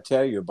 I'm not going to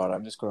tell you about it.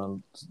 I'm just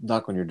going to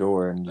knock on your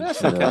door and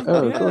just okay.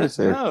 of course.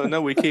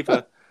 No, we keep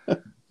a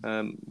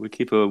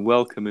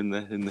welcome in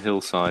the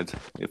hillside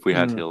if we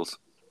had hills.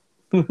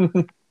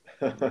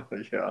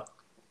 Yeah.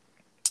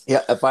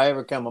 Yeah, if I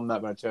ever come, I'm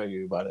not going to tell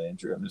you about it,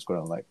 Andrew. I'm just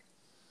going to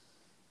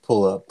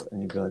pull up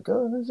and you'd be like,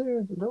 "Oh, who's there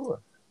at the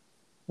door?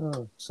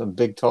 Oh, some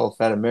big, tall,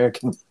 fat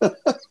American."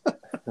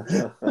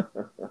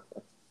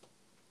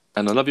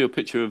 And I love your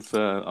picture of.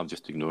 I'm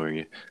just ignoring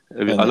you.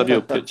 I love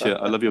your picture.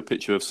 I love your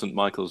picture of St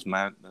Michael's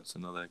Mount. That's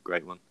another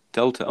great one.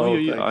 Delta.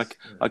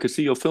 I could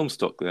see your film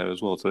stock there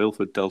as well. So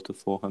Ilford Delta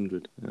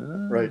 400.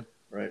 Right.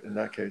 In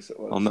that case, it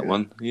was on that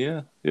one.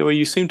 Yeah. Well,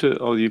 you seem to.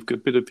 Oh, you've got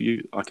a bit of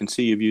you. I can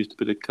see you've used a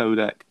bit of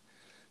Kodak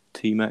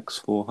T-Max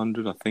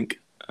 400, I think,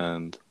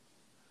 and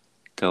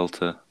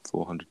Delta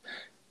 400.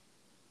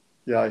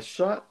 Yeah, I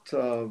shot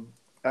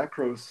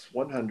Acros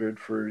 100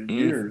 for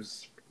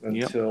years.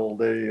 Until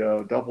they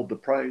doubled the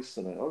price,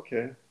 and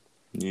okay,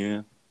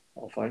 yeah,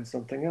 I'll find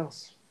something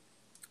else.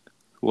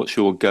 What's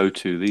your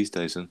go-to these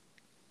days then?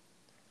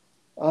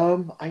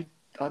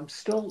 I'm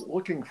still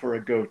looking for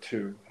a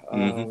go-to.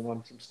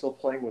 I'm still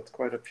playing with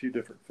quite a few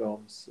different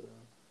films.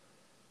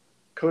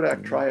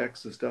 Kodak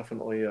Tri-X is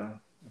definitely a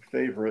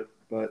favorite,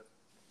 but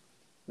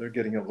they're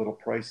getting a little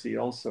pricey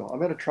also. I'm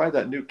going to try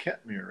that new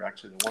Kent mirror,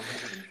 actually, the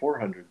 100 and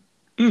 400.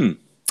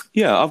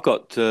 Yeah, I've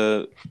got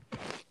a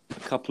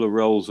couple of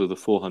rolls of the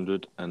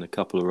 400 and a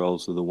couple of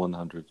rolls of the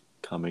 100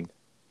 coming.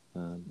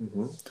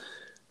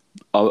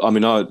 I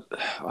mean,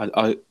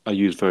 I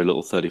use very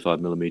little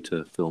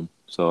 35mm film,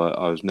 so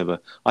I was never.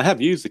 I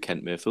have used the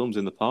Kentmere films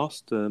in the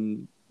past,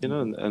 you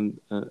know,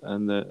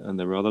 and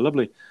they're rather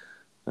lovely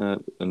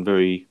and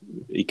very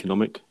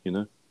economic, you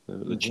know,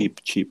 the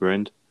cheaper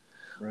end.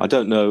 Right. I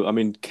don't know. I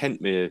mean,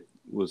 Kentmere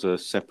was a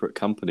separate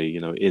company, you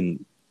know,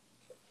 in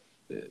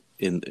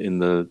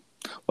the.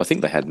 Well, I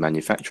think they had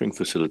manufacturing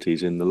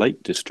facilities in the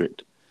Lake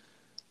District,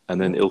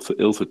 and then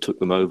Ilford took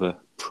them over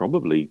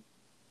probably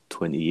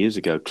 20 years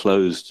ago,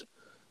 closed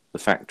the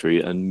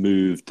factory and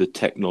moved the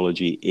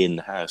technology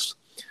in-house.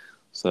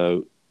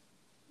 So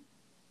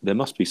there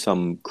must be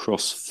some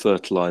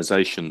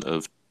cross-fertilization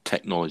of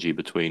technology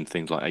between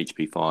things like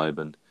HP5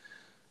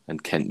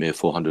 and Kentmere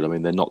 400. I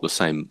mean, they're not the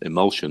same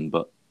emulsion,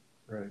 but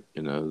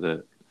you know,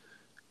 they're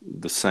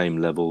the same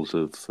levels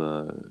of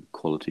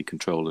quality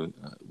control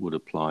would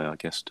apply, I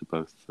guess, to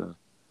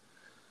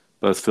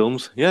both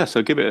films. Yeah,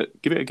 so give it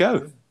a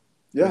go.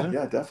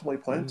 Yeah, definitely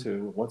plan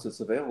to once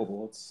it's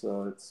available. It's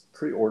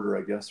pre-order,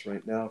 I guess,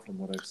 right now from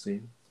what I've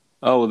seen.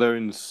 Oh, well, they're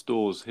in the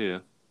stores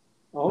here.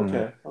 Oh,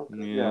 okay.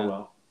 Yeah,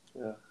 well,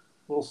 a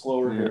little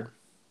slower here.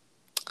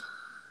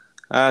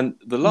 And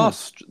the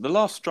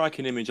last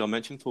striking image I'll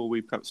mention before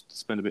we perhaps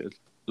spend a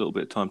little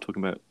bit of time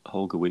talking about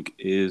Holger Week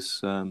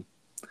is, I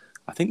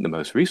think, the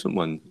most recent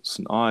one,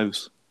 St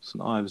Ives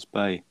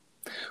Bay.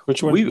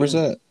 Which one? Where's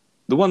that?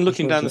 The one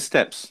looking down the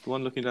steps. The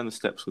one looking down the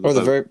steps with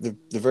the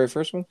very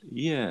first one.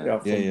 Yeah.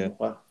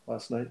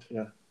 Last night.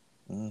 Yeah.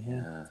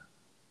 Yeah.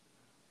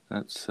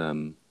 That's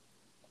a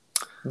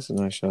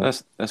nice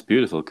shot. That's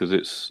beautiful because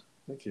it's.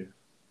 Thank you.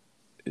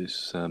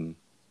 It's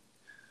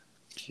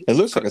It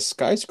looks like a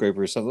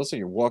skyscraper or something. It looks like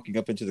you're walking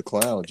up into the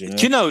clouds. You know.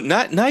 Do you know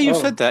now you've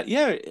said that?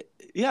 Yeah.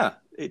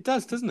 It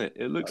does, doesn't it?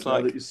 It looks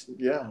like...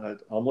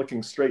 I'm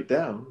looking straight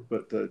down,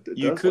 but it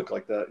does look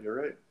like that. You're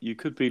right. You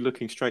could be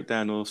looking straight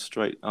down or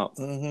straight up.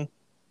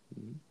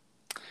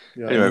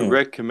 Yeah, anyway,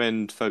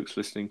 recommend folks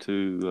listening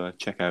to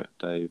check out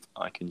Dave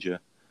Eichinger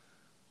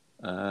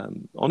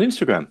on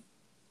Instagram.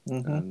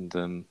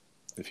 And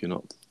if you're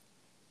not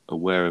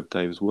aware of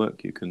Dave's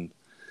work, you can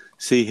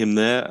see him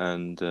there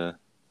and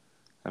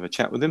have a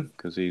chat with him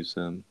because he's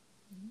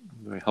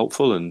very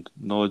helpful and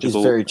knowledgeable.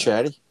 He's very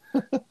chatty.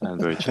 And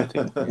very chatty.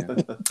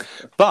 Yeah.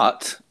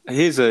 But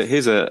here's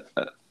a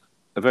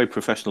very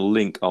professional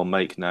link I'll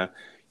make now.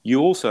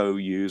 You also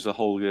use a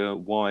Holger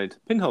wide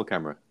pinhole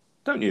camera,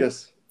 don't you?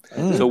 Yes.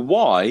 So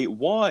why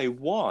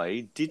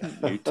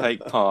didn't you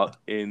take part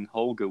in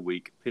Holger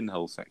Week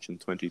Pinhole Section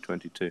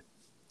 2022?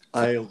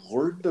 I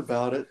learned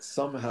about it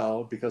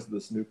somehow because of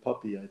this new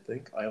puppy, I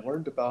think. I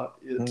learned about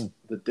it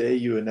the day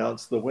you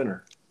announced the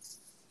winner.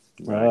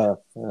 Right.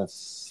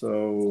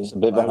 So it's a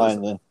bit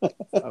behind then.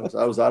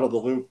 I was out of the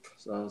loop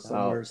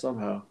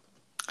somehow.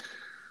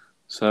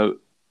 So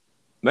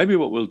maybe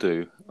what we'll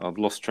do, I've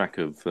lost track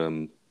of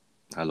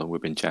how long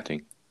we've been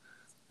chatting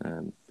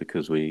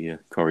because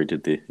Corey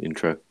did the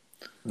intro.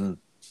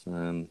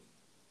 And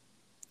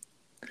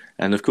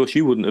of course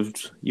you wouldn't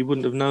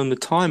have known the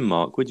time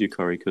mark, would you,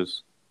 Corey?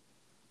 Because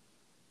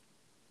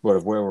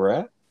of where we're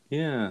at?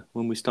 Yeah,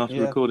 when we started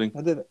recording.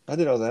 I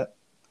did all that.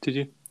 Did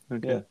you?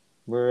 Okay. Yeah.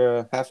 We're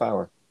a half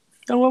hour.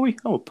 Oh, are we?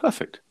 Oh,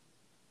 perfect.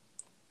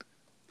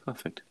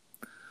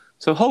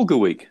 So Holger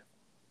Week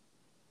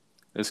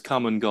has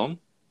come and gone.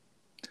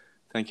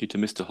 Thank you to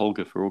Mr.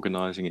 Holger for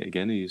organising it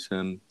again. He's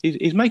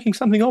making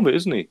something of it,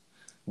 isn't he,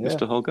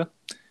 Mr. Holger?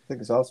 I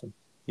think it's awesome.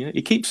 Yeah,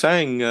 he keeps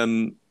saying,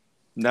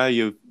 now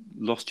you've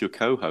lost your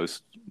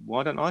co-host,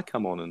 why don't I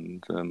come on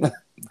and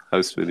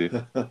host with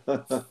you?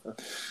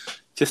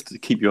 Just to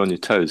keep you on your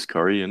toes,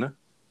 Corey, you know?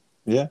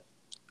 Yeah.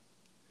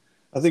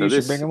 I think you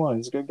should bring him on.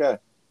 He's a good guy.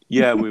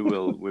 Yeah, we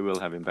will. We will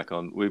have him back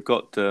on. We've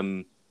got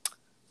who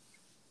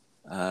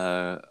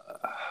have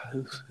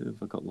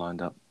I got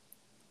lined up?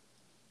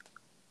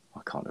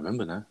 I can't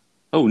remember now.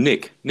 Oh,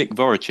 Nick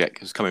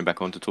Voracek is coming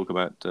back on to talk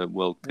about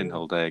World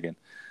Pinhole Day again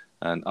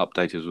and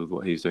update us with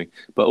what he's doing.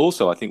 But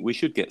also, I think we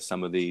should get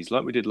some of these,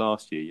 like we did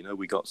last year. You know,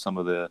 we got some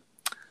of the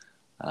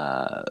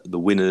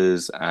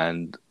winners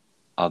and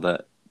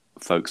other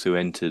folks who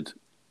entered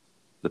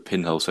the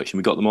pinhole section.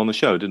 We got them on the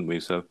show, didn't we?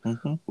 So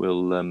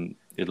we'll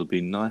it'll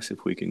be nice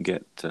if we can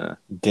get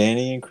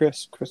Danny and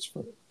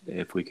Christopher.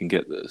 If we can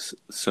get this,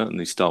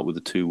 certainly start with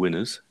the two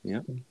winners.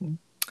 Yeah.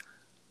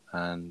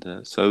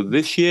 And so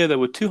this year there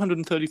were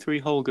 233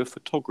 Holger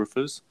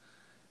photographers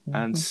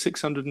and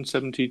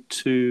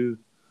 672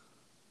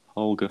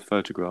 Holger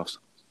photographs.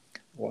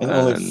 Wow. And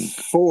only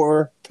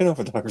 4 pinhole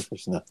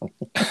photographers now.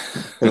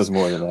 It was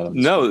more than that.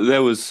 No,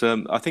 there was.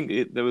 I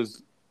think there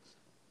was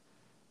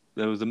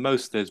the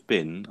most there's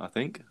been, I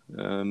think.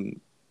 The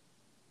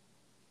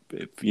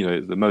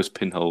most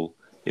pinhole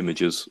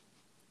images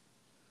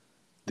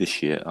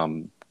this year.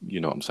 You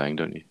know what I'm saying,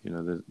 don't you?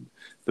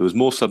 There was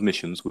more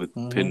submissions with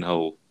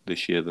pinhole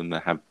this year than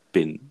there have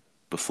been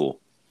before.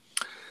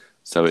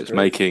 So it's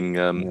making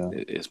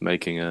it's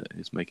making a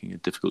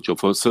difficult job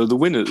for us. So the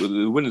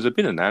winners have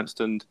been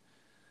announced, and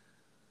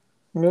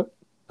a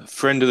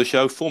friend of the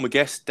show, former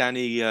guest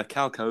Danny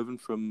Kalkoven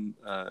from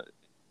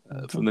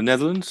the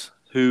Netherlands,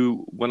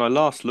 who, when I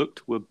last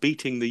looked, were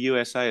beating the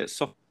USA at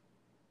soccer.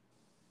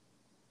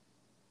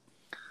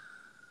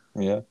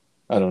 Yeah,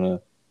 I don't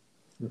know.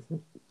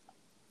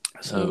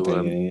 So I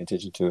don't pay any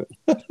attention to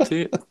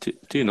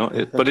it. do you not?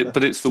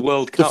 But it's the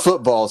World Cup. The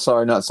football,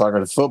 sorry, not soccer.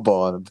 The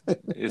football.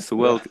 It's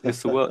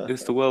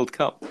the World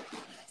Cup.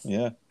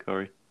 Yeah,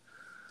 Corey.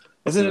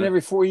 Isn't it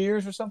every 4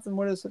 years or something?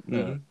 What is it?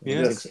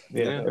 Yes.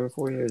 Yeah, every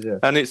 4 years. Yeah,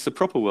 and it's the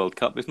proper World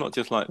Cup. It's not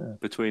just like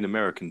between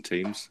American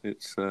teams.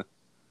 It's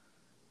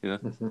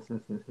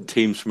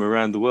teams from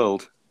around the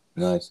world.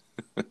 Nice.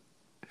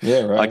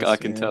 Yeah, right. I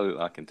can tell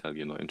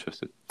you're not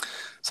interested.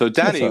 So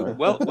Danny,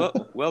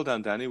 well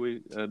done, Danny.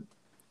 We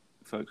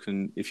folks,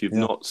 and if you've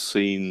not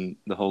seen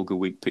the Holger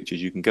Week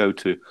pictures, you can go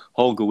to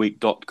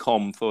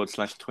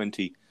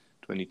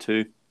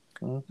holgerweek.com/2022,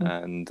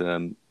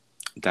 and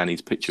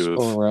Danny's picture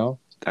of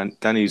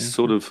Danny's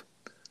sort of.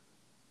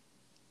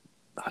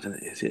 I don't know.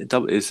 Is it a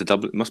double? It's a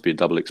double. It must be a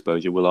double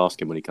exposure. We'll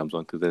ask him when he comes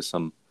on, because there's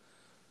some.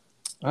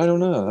 I don't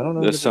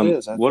know. There's some.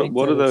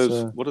 What are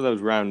those? What are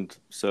those round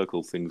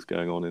circle things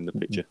going on in the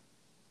picture?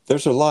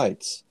 Those are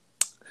lights.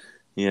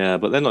 Yeah,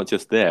 but they're not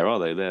just there, are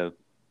they? They're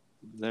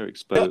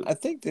exposed. I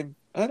think they.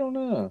 I don't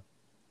know.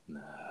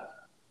 No.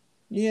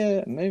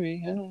 Yeah,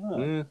 maybe. I don't know.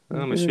 Yeah,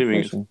 I'm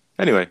assuming.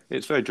 Anyway,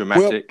 it's very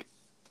dramatic.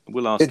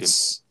 We'll ask him.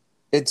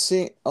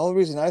 All the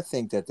reason I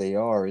think that they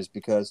are is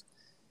because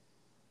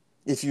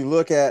if you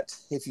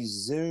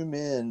zoom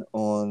in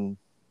on.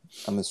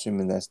 I'm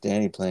assuming that's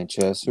Danny playing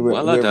chess.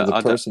 Whoever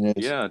the person is.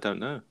 Yeah, I don't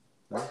know.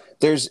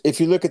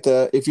 If you look at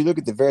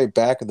the very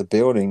back of the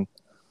building,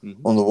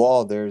 on the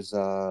wall, there's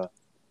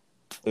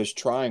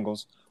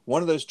triangles.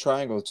 One of those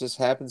triangles just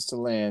happens to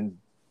land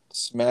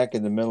smack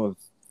in the middle of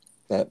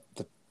the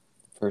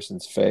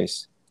person's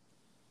face.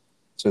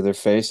 So their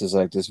face is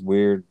like this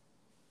weird.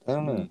 I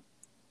don't know.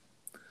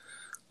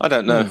 I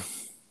don't know.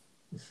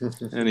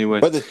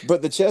 Anyway,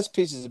 but the chess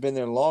pieces have been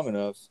there long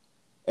enough.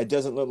 It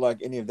doesn't look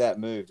like any of that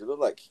moved. It looked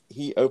like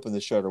he opened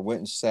the shutter, went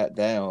and sat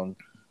down,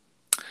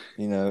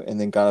 and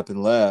then got up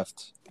and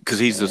left. Because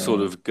he's he's a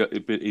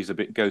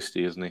bit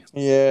ghosty, isn't he?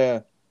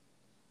 Yeah.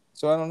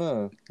 So I don't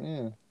know.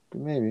 Yeah,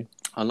 maybe.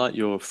 I like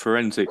your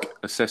forensic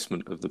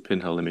assessment of the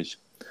pinhole image.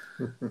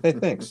 Hey,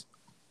 thanks.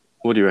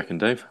 What do you reckon,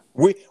 Dave?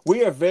 We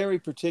are very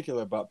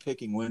particular about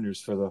picking winners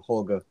for the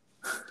Holga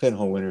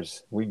pinhole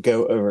winners. We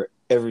go over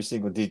every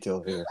single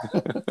detail here.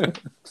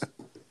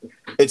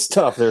 It's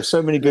tough. There are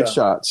so many good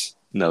shots.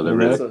 No,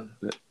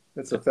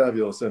 it's a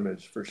fabulous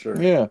image for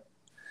sure. Yeah.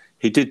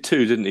 He did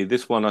too, didn't he?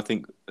 This one, I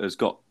think, has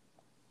got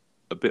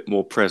a bit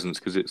more presence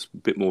because it's a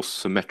bit more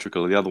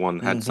symmetrical. The other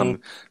one had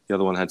something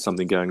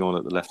going on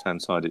at the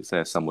left-hand side. It's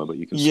there somewhere, but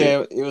you can see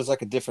it. It was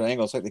like a different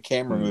angle. It's like the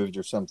camera moved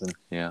or something.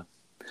 Yeah.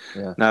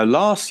 Now,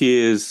 last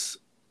year's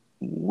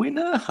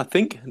winner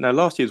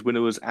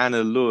was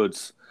Ana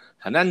Lourdes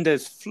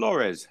Hernandez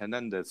Flores,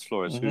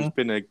 who's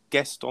been a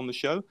guest on the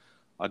show.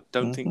 I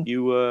don't think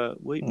you were.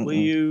 Were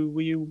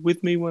you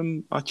with me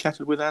when I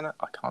chatted with Anna?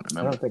 I can't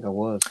remember. I don't think I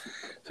was.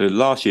 So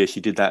last year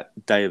she did that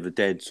Day of the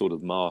Dead sort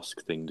of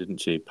mask thing, didn't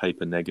she?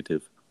 Paper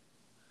negative.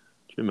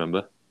 Do you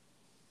remember?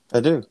 I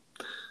do.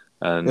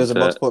 And there's a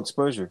multiple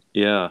exposure.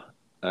 Yeah,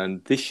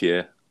 and this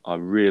year I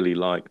really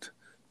liked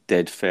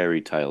Dead Fairy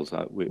Tales.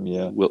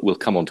 We'll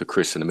come on to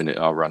Chris in a minute,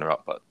 our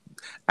runner-up, but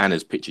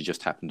Anna's picture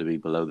just happened to be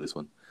below this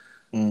one.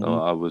 So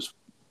I was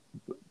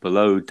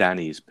below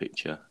Danny's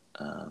picture.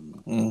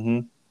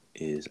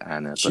 Is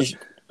Anna? But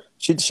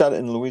she shot it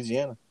in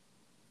Louisiana.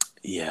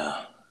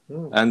 Yeah,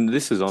 and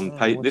this is on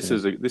paper. This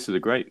is a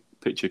great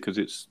picture because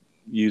it's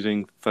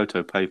using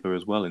photo paper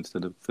as well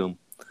instead of film.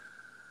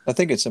 I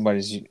think it's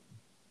somebody's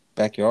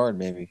backyard,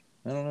 maybe.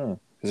 I don't know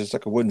because there's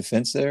like a wooden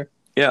fence there.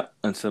 Yeah,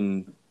 and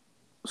some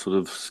sort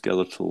of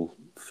skeletal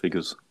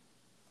figures.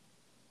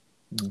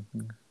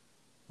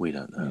 We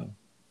don't know.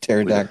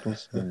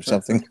 Pterodactyls or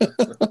something.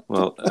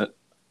 Well,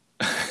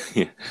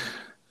 yeah.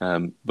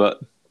 But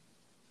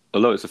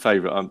although it's a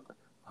favourite,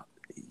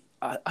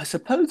 I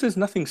suppose there's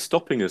nothing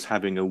stopping us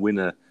having a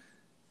winner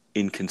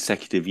in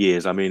consecutive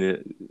years. I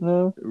mean,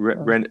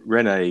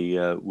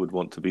 Rene would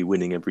want to be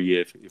winning every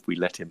year if we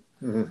let him.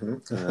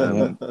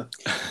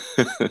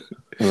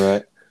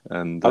 Right.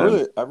 And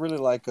I really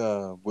like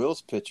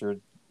Will's picture.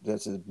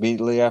 That's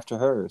immediately after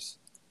hers.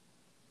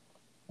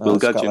 Will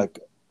Gudgeon.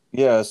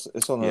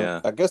 It's on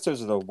the. I guess there's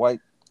the White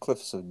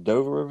Cliffs of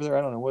Dover over there.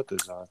 I don't know what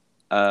those are.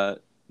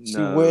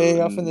 No,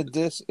 way off in the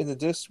distance.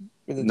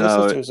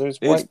 There's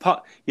white.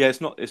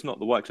 It's not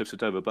the White Cliffs of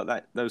Dover,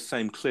 but those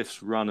same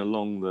cliffs run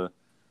along the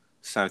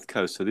south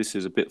coast. So this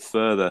is a bit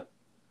further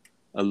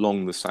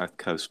along the south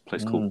coast, a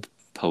place called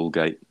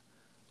Polegate.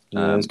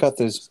 Yeah, it's got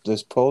those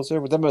poles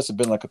there, but that must have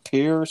been like a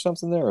pier or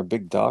something there, or a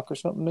big dock or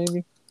something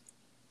maybe.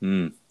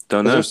 Don't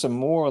Because know. there's some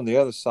more on the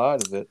other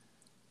side of it.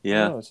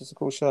 Yeah, Oh, it's just a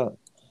cool shot.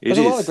 it There's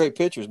a lot of is. great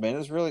pictures, man.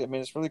 It's really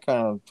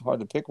kind of hard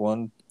to pick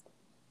one.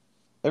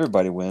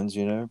 Everybody wins,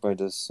 you know. Everybody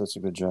does such a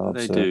good job.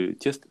 They So. do.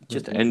 Just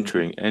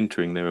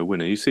entering, they're a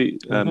winner. You see,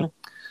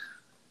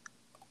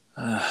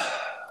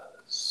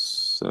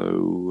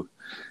 so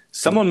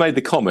someone made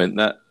the comment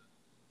that,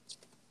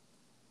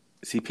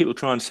 see, people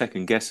try and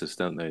second guess us,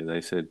 don't they?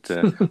 They said,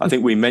 I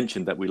think we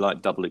mentioned that we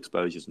like double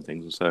exposures and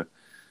things,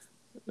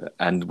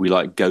 and we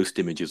like ghost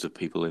images of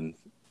people in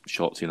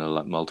shots,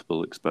 like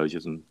multiple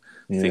exposures and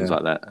things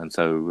like that. And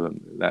so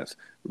that's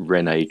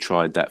Rene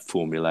tried that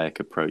formulaic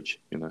approach.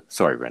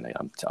 Sorry, Rene,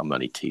 I'm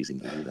only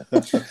teasing you there.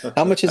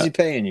 How much is he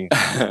paying you?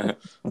 Well,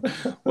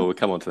 we'll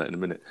come on to that in a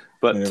minute.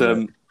 But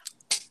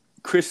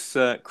Chris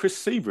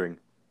Sebring,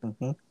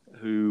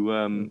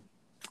 who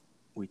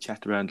we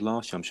chatted around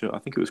last year. I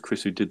think it was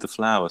Chris who did the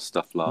flower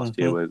stuff last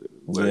year, where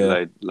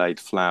they laid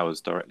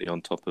flowers directly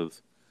on top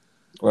of.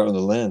 Right on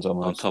the lens,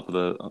 almost. On top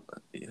of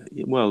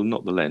well,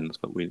 not the lens,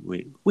 but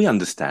we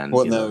understand.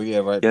 Well, no, yeah,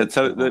 right. Yeah,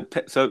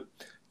 so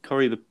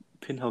Corey, the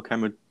pinhole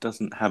camera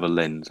doesn't have a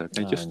lens.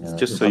 Okay,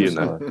 just so you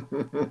know.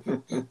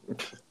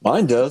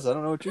 Mine does. I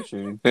don't know what you're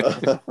shooting.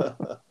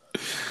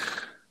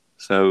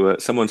 So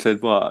someone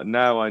said, "Well,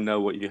 now I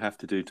know what you have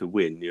to do to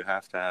win. You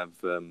have to have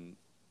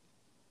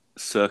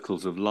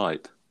circles of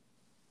light."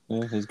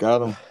 Yeah, he's got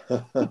them.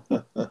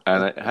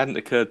 And it hadn't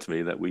occurred to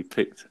me that we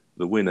picked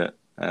the winner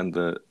and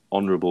the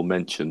honourable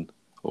mention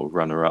or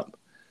runner-up,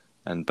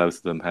 and both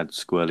of them had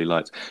squirrely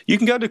lights. You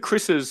can go to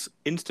Chris's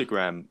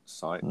Instagram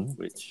site,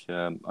 which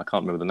I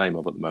can't remember the name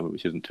of at the moment,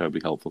 which isn't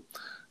terribly helpful.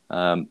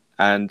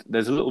 And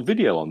there's a little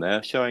video on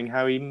there showing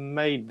how he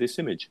made this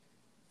image.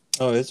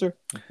 Oh, is there?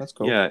 That's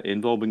cool. Yeah,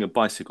 involving a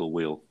bicycle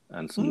wheel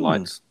and some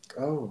lights.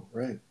 Oh,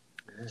 right.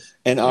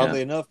 And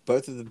oddly enough,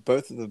 both of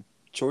the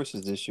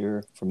choices this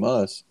year from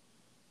us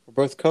were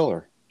both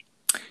color.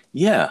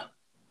 Yeah,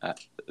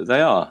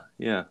 they are.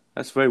 Yeah,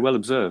 that's very well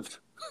observed.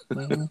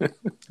 And,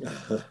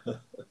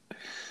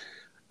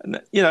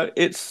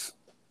 it's.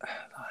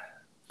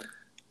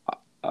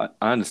 I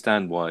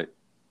understand why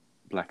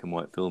black and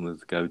white film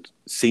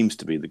seems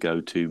to be the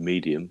go-to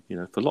medium.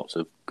 For lots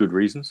of good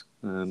reasons.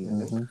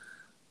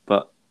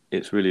 But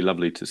it's really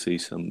lovely to see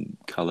some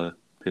color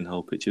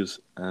pinhole pictures,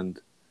 and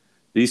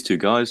these two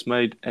guys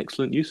made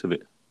excellent use of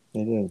it.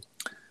 They did.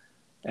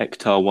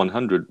 Ektar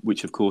 100,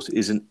 which of course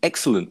is an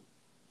excellent.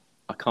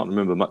 I can't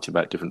remember much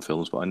about different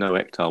films, but I know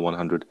Ektar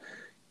 100.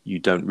 You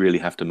don't really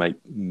have to make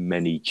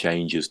many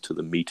changes to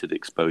the metered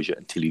exposure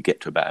until you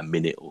get to about a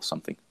minute or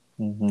something.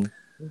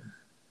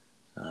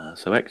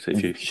 So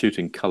if you're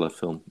shooting color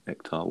film,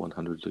 Ektar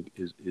 100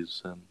 is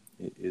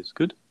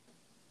good.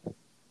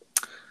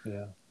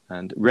 Yeah.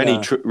 And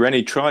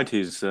Rennie tried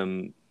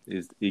to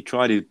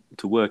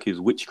work his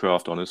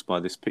witchcraft on us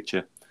by this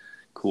picture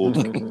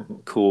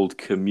called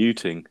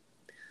Commuting,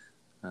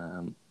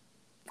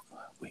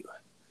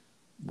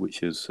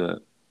 which is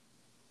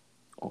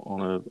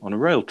on a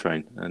rail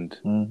train,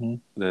 and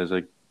there's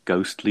a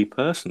ghostly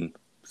person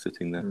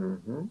sitting there.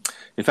 In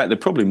fact, there are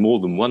probably more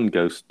than one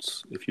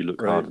ghosts if you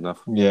look hard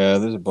enough. Yeah,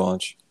 there's a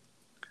bunch.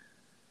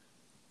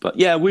 But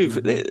yeah,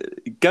 we've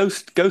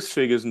ghost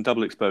figures and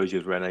double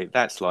exposures, Rene.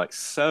 That's like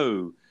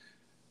so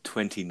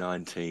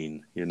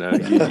 2019, You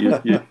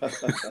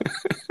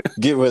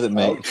Get with it,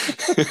 mate.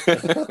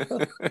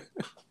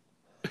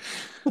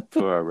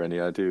 Poor our Rene,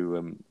 I do. We're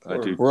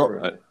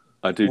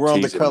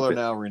on the color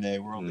now, Renee.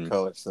 We're on the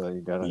color, so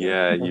you gotta.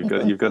 Yeah, you've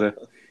got to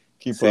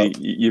keep up.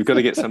 You've got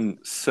to get some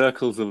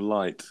circles of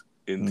light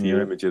into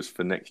your images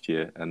for next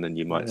year, and then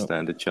you might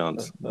stand a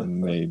chance.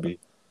 Maybe.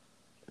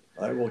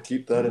 I will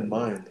keep that in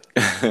mind.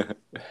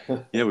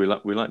 Yeah,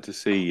 we like to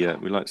see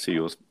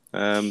yours.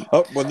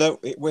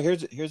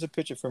 Here's a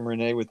picture from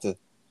Renee with the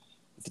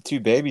two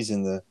babies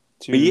in the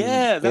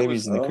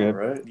babies in the crib.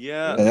 Right.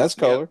 Yeah, and that's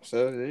color.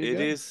 So there you go.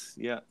 It is.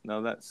 Yeah,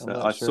 no, that's.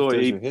 I saw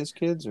those are his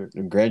kids or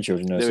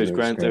grandchildren. No, there is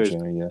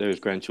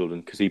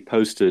grandchildren because he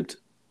posted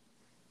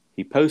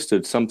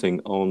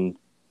something on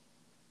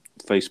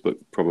Facebook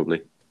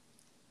probably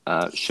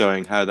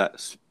showing how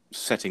that's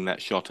setting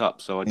that shot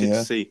up. So I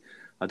did see.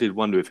 I did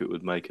wonder if it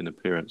would make an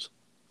appearance.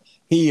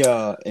 He's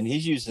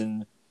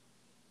using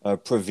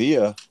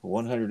Previa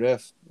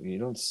 100F. You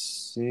don't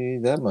see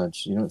that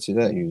much. You don't see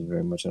that used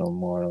very much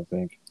anymore, I don't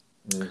think.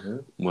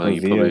 Well,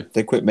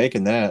 they quit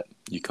making that.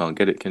 You can't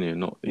get it, can you?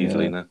 Not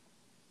easily now.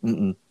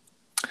 Mm-mm.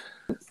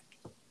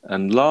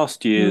 And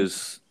last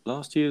year's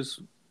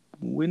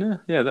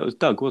winner, that was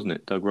Doug, wasn't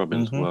it? Doug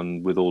Robbins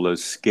won with all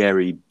those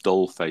scary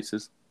doll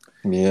faces.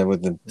 Yeah,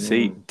 with the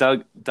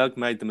Doug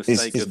made the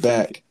mistake of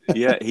back.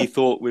 He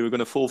thought we were going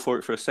to fall for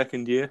it for a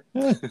second year.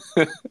 He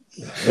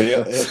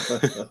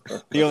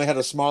only had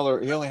a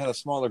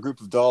smaller group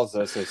of dolls.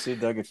 Though, so see,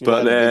 Doug, if you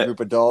had a big group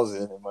of dolls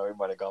in, we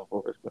might have gone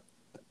for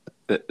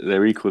it.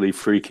 They're equally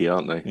freaky,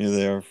 aren't they? Yeah,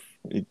 they are.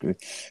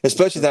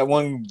 Especially that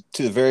one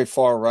to the very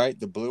far right,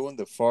 the blue one,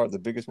 the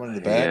biggest one in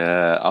the back.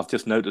 Yeah, I've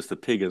just noticed the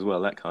pig as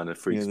well. That kind of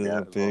freaks me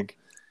out. Big.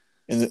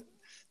 And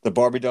the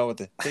Barbie doll with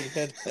the big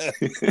head.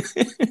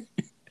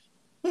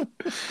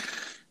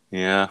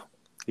 Yeah,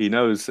 he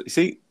knows.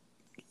 See,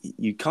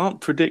 you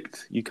can't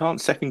predict, you can't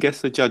second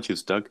guess the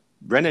judges, Doug.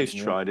 Rene's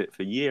tried it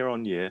for year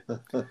on year,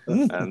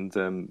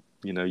 and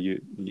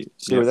you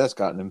See where that's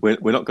gotten him.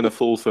 We're not going to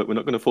fall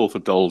for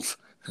dolls.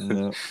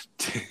 No.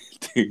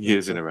 two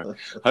years in a row.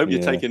 Hope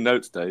you're taking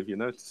notes, Dave.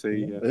 To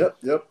see.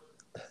 Yep.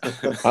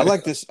 I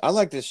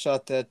like this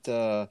shot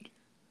that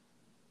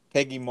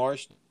Peggy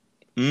Marsh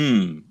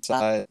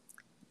side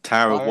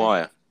Tower of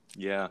Wire.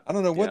 Yeah. I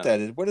don't know what that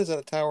is. What is that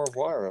a tower of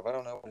wire of? I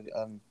don't know.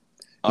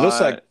 It looks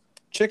like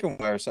chicken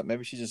wire or something.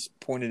 Maybe she just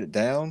pointed it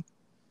down,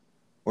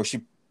 or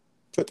she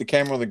put the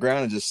camera on the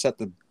ground and just set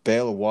the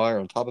bale of wire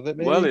on top of it.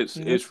 Maybe. Well, it's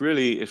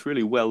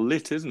really well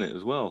lit, isn't it?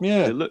 As well.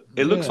 Yeah.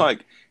 It looks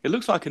like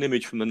an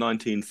image from the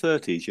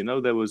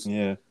 1930s. There was.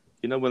 Yeah.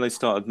 When they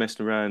started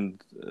messing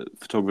around,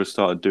 photographers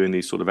started doing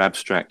these sort of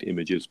abstract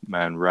images,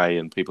 Man Ray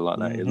and people like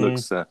that.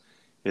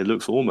 It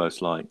looks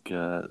almost like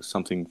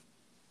something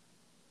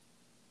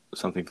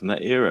from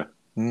that era.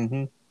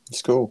 Mm-hmm.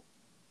 It's cool.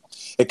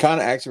 It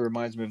kind of actually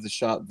reminds me of the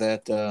shot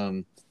that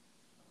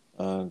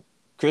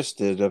Chris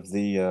did of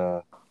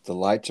the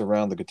lights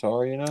around the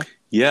guitar.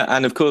 Yeah,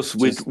 and of course,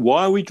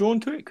 why are we drawn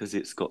to it? Because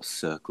it's got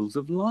circles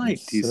of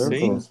light. You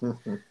see,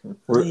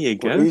 there you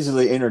go. We're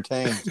easily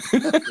entertained.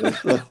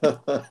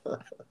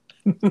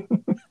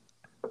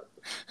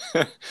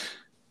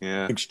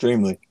 Yeah,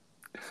 extremely.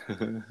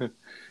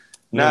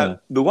 Now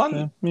the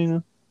one,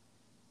 the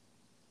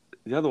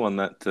other one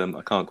that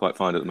I can't quite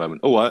find at the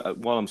moment.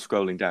 While I'm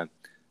scrolling down,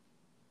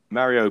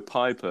 Mario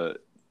Piper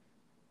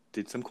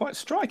did some quite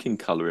striking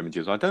colour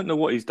images. I don't know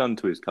what he's done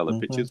to his colour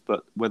pictures,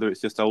 but whether it's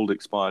just old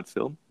expired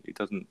film, he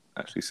doesn't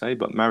actually say.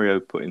 But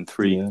Mario put in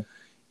 3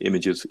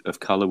 images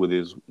of colour with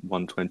his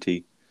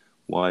 120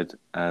 wide,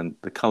 and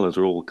the colours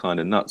are all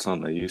kind of nuts,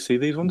 aren't they? You see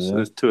these ones? Yeah.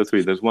 There's 2 or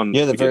 3. There's one.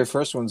 Yeah, the very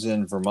first one's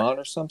in Vermont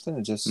or something.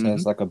 It just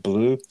has like a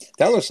blue.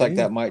 That looks like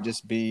that might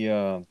just be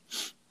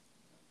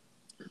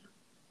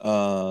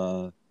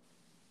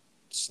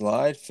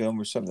slide film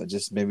or something that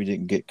just maybe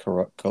didn't get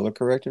color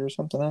corrected or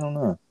something. I don't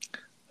know.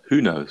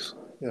 Who knows?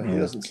 Yeah, he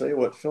doesn't say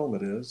what film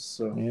it is.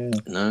 So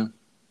No.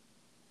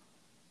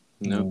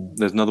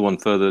 There's another one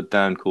further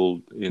down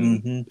called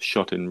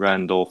shot in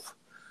Randolph.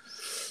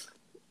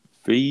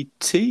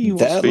 VT.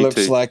 What's that VT?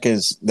 looks like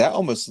that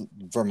almost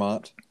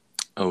Vermont.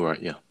 Oh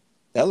right, yeah.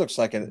 That looks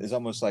like it's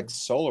almost like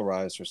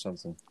solarized or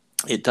something.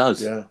 It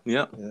does.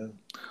 Yeah.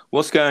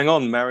 What's going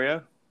on,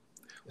 Mario?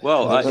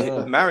 Well,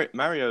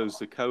 Mario's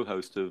the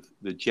co-host of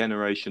the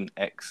Generation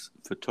X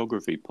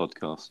Photography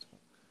podcast.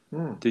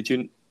 Did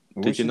you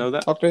know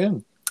that? Talk to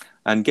him.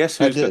 And guess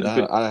who's going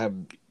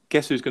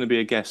to be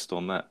a guest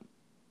on that?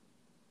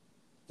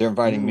 They're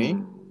inviting me?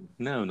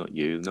 No, not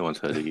you. No one's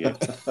heard of you.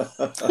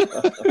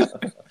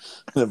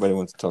 Nobody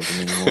wants to talk to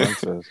me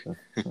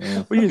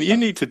anymore. Well, you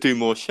need to do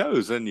more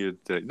shows, then you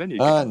get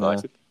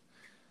invited.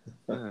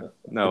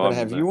 No,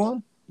 have you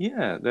on?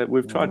 Yeah,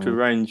 we've tried to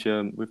arrange.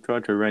 We've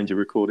tried to arrange a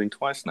recording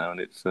twice now,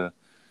 and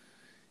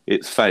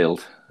it's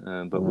failed.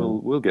 But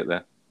we'll get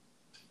there.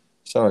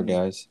 Sorry,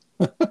 guys.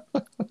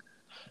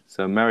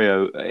 So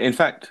Mario's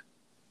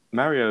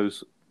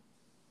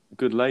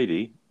good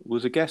lady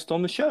was a guest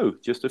on the show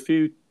just a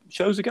few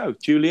shows ago.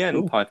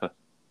 Julianne Piper.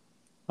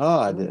 Oh,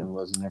 I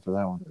wasn't there for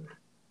that one.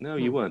 No,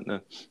 you weren't.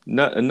 No,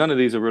 and none of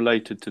these are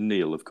related to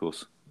Neil, of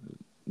course.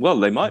 Well,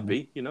 they might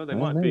be. They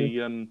might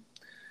be.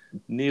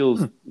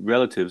 Neil's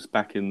relatives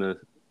back in the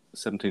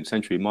 17th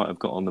century might have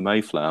got on the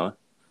Mayflower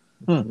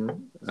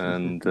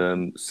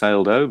and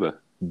sailed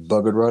over.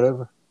 Buggered right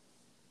over.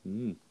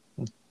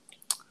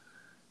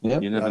 Yeah,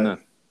 you never know.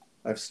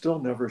 I've still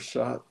never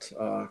shot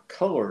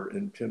color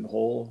in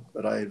Pinhole,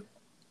 but I'm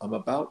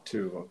about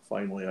to.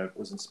 Finally, I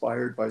was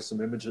inspired by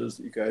some images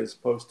that you guys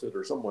posted,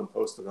 or someone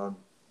posted on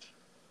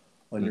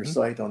your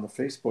site on the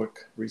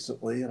Facebook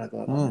recently, and I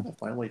thought I'm going to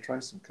finally try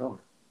some color.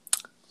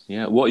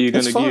 Yeah, what are you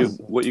going to use?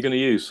 What are you going to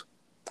use?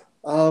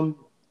 Some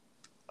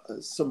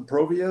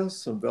Provia,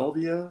 some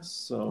Velvia,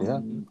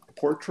 some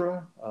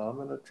Portra. I'm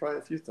going to try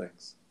a few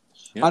things.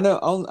 Yeah. I know.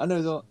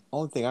 The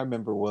only thing I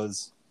remember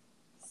was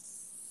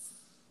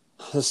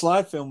the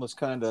slide film was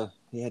kind of.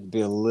 You had to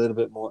be a little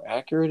bit more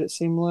accurate. It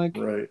seemed like.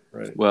 Right.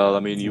 Well, I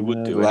mean, you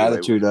would do the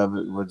latitude of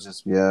it would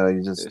just. Yeah,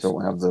 you just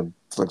don't have the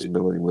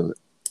flexibility with it.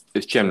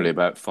 It's generally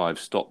about 5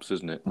 stops,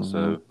 isn't it?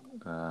 So,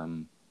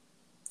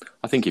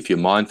 I think if you're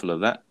mindful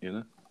of that,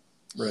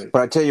 Right.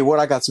 But I tell you what,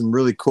 I got some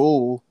really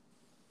cool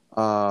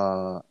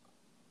film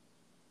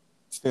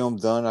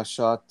done. I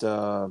shot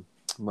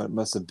what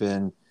must have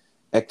been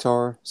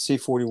Ektar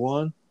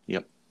C41.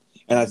 Yep.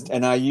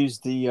 And I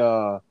used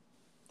the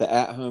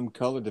at-home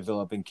color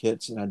developing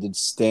kits, and I did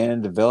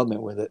stand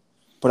development with it.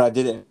 But I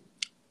did it.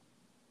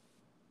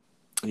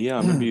 Yeah,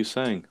 I remember you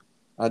saying.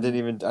 I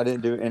didn't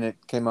do it, and it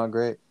came out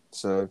great.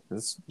 So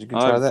you can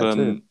try that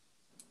too.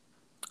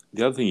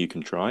 The other thing you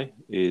can try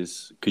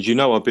is because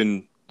I've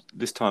been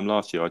this time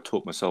last year I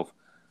taught myself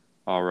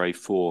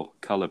RA4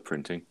 color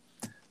printing,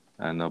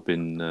 and I've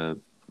been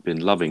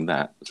loving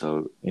that.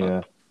 So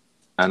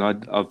and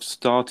I've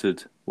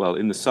started, well,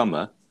 in the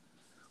summer,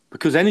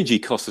 because energy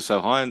costs are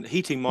so high, and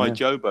heating my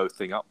Jobo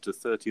thing up to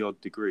 30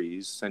 odd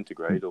degrees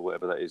centigrade, or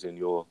whatever that is in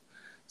your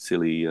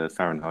silly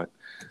Fahrenheit,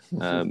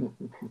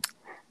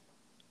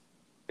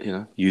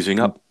 using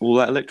up all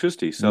that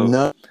electricity.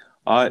 So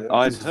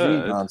I'd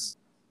heard.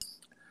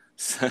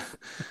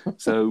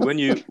 So when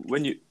you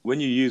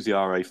use the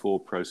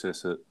RA4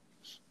 process at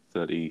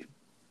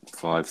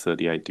 35,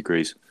 38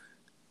 degrees,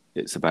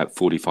 it's about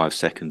 45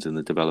 seconds in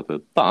the developer.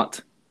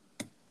 But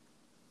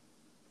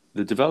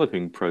the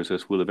developing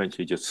process will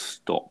eventually just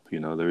stop. I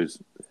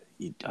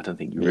don't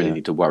think you really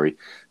need to worry.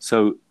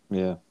 So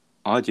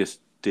I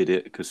just did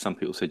it because some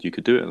people said you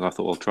could do it, and I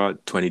thought I'll try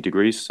it. 20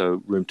 degrees,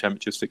 so room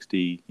temperature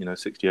 60,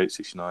 68,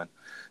 69,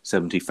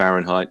 70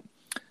 Fahrenheit,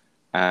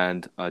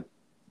 and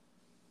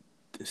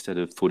instead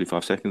of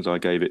 45 seconds, I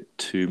gave it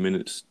 2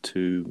 minutes,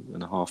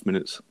 2.5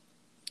 minutes,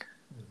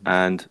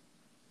 and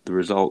the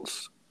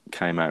results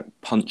came out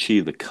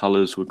punchy. The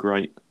colours were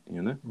great,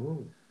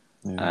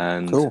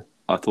 and cool.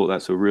 I thought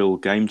that's a real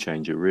game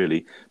changer,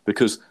 really,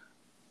 because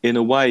in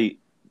a way,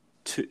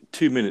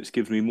 2 minutes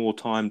gives me more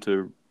time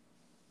to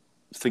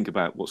think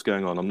about what's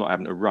going on. I'm not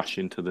having to rush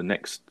into the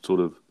next sort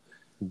of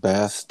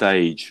bath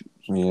stage,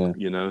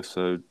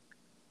 so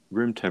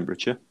room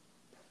temperature,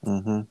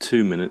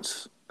 2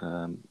 minutes.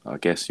 I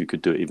guess you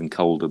could do it even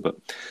colder, but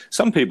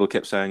some people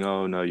kept saying,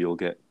 "Oh no, you'll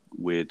get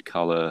weird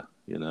color,"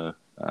 and I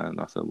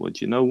thought, well,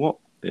 do you know what?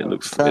 It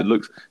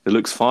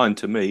looks fine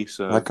to me.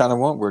 So I kind of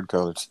want weird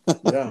colors.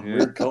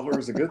 Weird color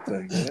is a good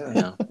thing.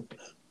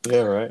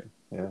 Yeah, right.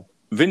 Yeah.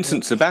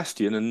 Vincent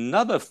Sebastian,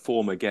 another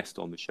former guest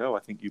on the show, I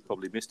think you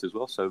probably missed as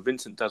well. So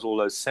Vincent does all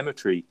those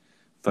symmetry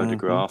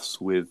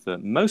photographs with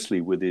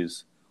mostly with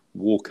his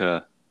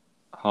Walker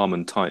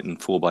Harman Titan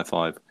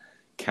 4x5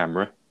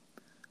 camera.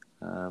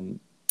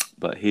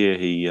 But here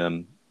he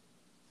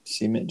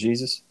Cement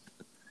Jesus.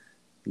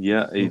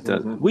 Yeah, he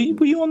does. Were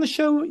you on the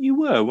show? You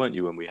were, weren't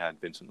you, when we had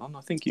Vincent on?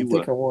 I think you were. I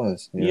think I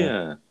was.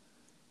 Yeah.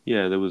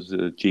 There was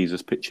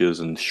Jesus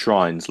pictures and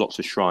shrines, lots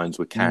of shrines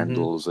with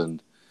candles,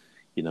 and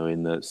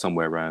in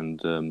somewhere around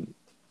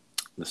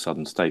the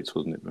southern states,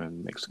 wasn't it?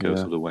 Around Mexico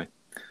sort of way.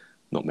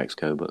 Not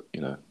Mexico, but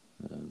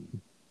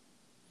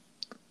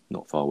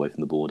not far away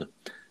from the border.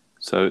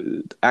 So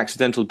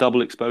accidental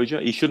double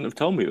exposure. He shouldn't have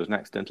told me it was an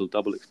accidental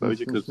double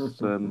exposure because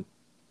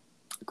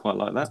quite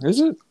like that. Is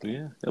it?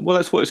 Yeah. Well,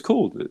 that's what it's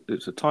called.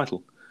 It's a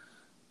title.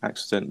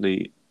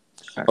 Accidentally.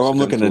 Oh, I'm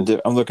looking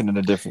at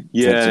a different.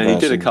 Yeah, he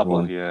did a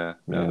couple. Yeah.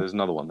 There's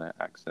another one there,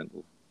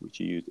 accidental, which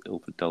he used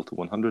Ilford Delta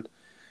 100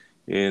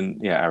 in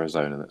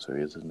Arizona. That's where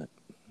he is, isn't it?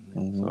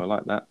 So I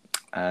like that.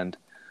 And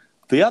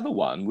the other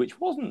one, which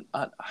wasn't,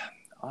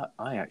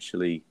 I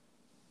actually.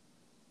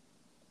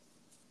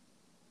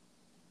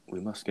 We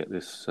must get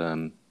this.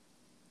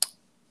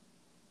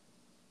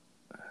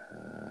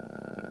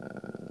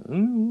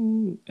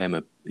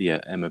 Emma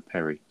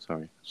Perry.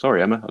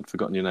 Sorry, Emma. I'd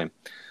forgotten your name.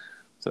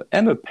 So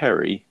Emma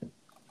Perry,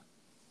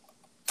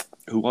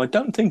 who I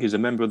don't think is a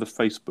member of the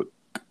Facebook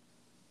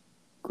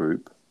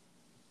group.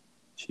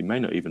 She may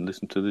not even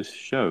listen to this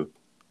show.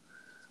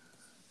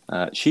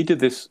 She did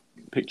this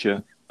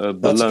picture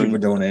of the lone. People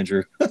doing,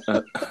 Andrew.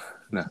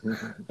 No,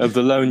 of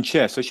the lone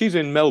chair. So she's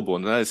in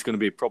Melbourne, and that's going to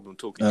be a problem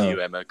talking to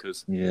you, Emma,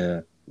 because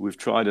we've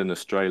tried an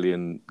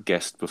Australian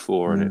guest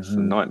before, and it's a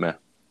nightmare.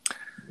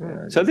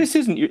 Yeah, so this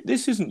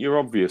isn't your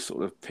obvious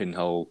sort of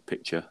pinhole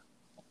picture,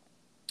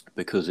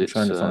 because it's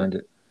trying to find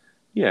it.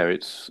 Yeah,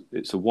 it's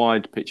a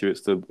wide picture.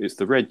 It's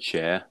the red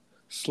chair,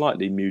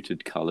 slightly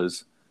muted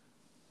colours,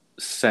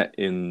 set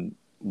in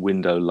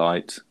window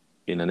light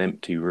in an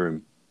empty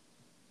room.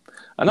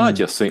 And I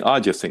just think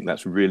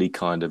that's really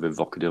kind of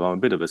evocative. I'm a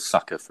bit of a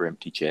sucker for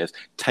empty chairs.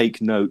 Take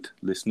note,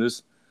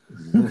 listeners.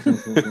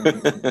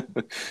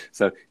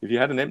 So if you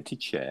had an empty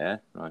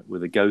chair, right,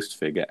 with a ghost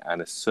figure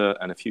and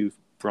a few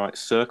bright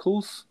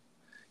circles,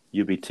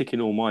 you'd be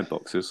ticking all my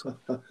boxes.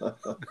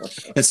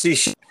 And see,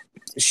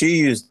 she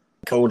used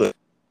colder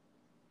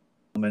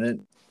a minute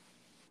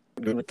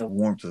with the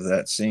warmth of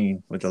that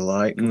scene with the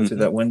light going through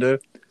that window.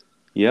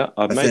 Yeah,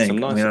 I've made some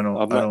nice.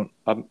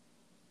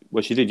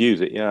 Well, she did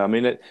use it, yeah. I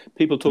mean,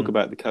 people talk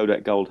about the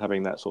Kodak Gold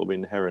having that sort of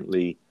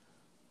inherently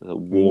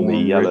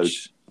warmy yellow.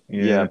 Rich.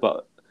 Yeah,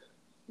 but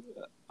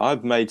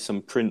I've made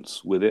some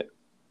prints with it,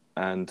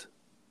 and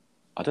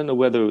I don't know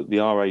whether the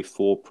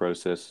RA4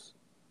 process.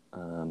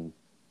 I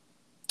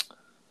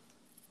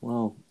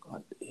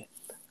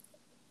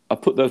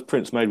put those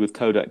prints made with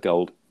Kodak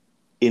Gold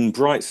in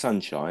bright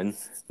sunshine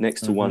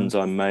next to ones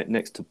I made,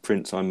 next to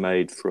prints I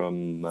made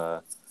from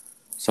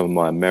some of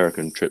my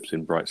American trips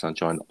in bright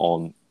sunshine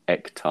on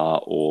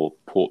Ektar or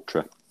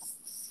Portrait.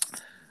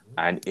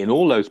 And in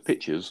all those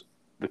pictures,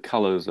 the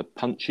colours are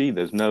punchy.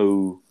 There's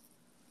no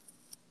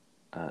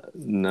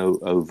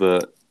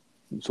overt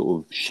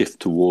sort of shift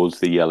towards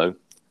the yellow.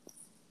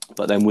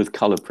 But then with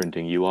colour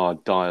printing, you are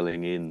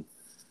dialing in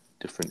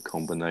different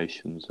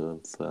combinations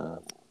of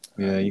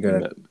you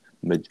got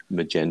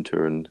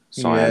magenta and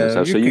cyan and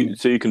stuff. So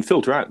you can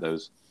filter out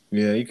those.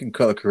 Yeah, you can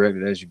color correct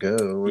it as you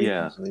go.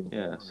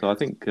 So I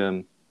think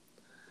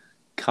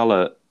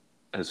color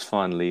has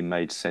finally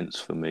made sense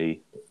for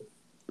me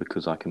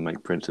because I can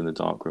make prints in the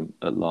darkroom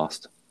at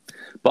last.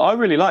 But I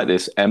really like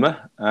this,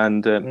 Emma.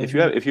 And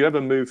if you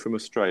ever move from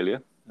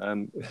Australia,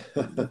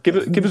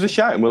 give us a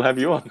shout and we'll have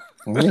you on.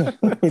 Yeah,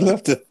 we'd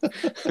love to.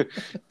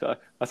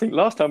 I think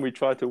last time we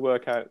tried to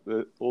work out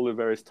all the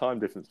various time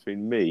difference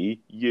between me,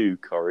 you,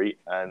 Corey,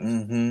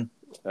 and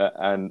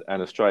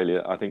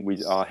Australia. I think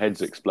our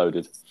heads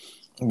exploded.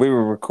 We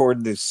were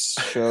recording this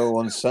show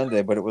on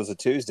Sunday, but it was a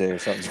Tuesday or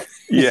something.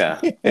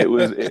 Yeah, it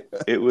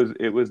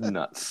was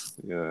nuts.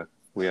 Yeah,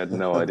 we had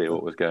no idea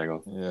what was going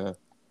on. Yeah.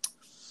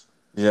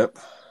 Yep.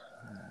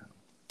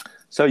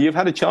 So you've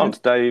had a chance,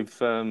 Dave,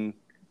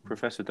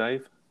 Professor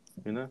Dave.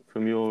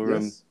 From your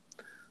Yes.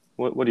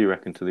 What do you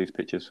reckon to these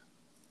pictures?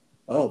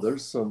 Oh,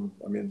 there's some.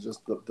 I mean,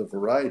 just the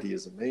variety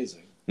is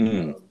amazing.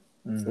 Mm.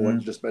 The one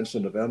you just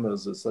mentioned of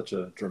Emma's is such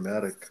a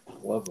dramatic,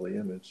 lovely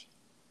image.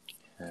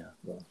 Yeah.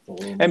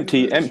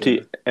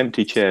 The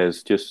Empty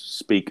chairs just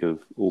speak of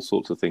all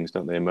sorts of things,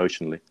 don't they?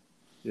 Emotionally.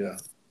 Yeah.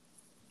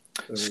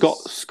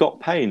 Scott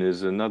Payne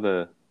is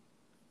another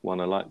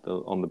one I like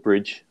on the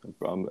bridge.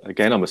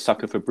 Again, I'm a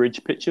sucker for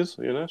bridge pictures,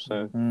 so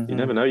you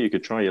never know. You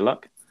could try your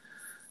luck.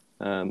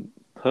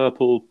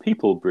 Purple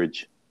People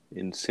Bridge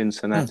in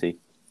Cincinnati.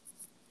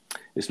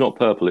 It's not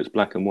purple, it's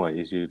black and white.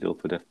 He's used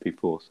Ilford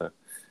FP4, so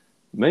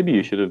maybe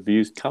you should have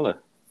used colour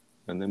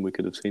and then we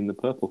could have seen the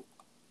purple.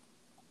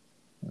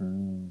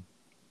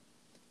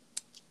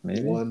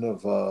 Maybe. One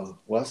of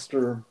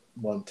Lester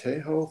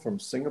Montejo from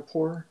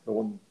Singapore, the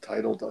one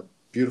titled A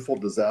Beautiful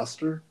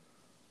Disaster.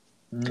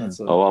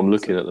 I'm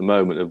looking at the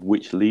moment of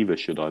which lever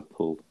should I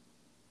pull.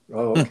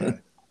 Oh, okay.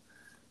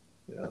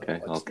 Yeah, okay,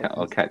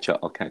 I'll catch up.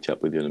 I'll catch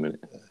up with you in a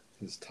minute.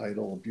 His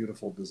title, A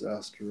Beautiful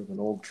Disaster of an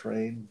Old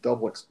Train,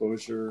 double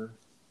exposure,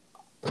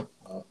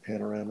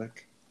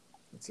 panoramic.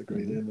 That's a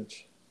great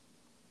image.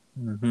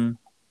 Mm-hmm.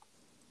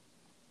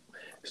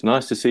 It's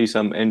nice to see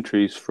some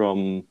entries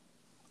from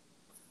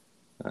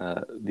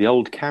the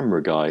old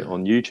camera guy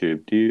on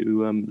YouTube. Do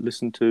you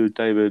listen to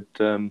David?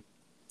 I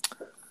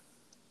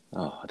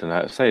don't know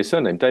how to say his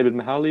surname. David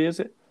Mahaly, is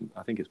it?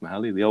 I think it's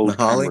Mahaly, the old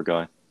camera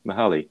guy.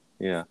 Mahaly,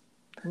 yeah.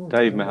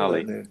 Dave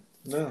Mahaly.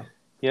 No.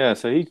 Yeah,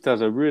 so he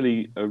does a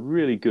really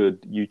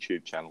good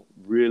YouTube channel,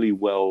 really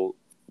well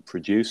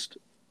produced,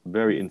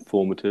 very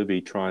informative.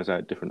 He tries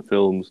out different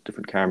films,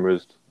 different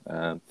cameras.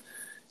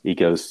 He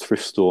goes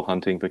thrift store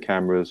hunting for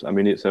cameras. I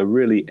mean, it's a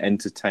really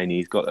entertaining.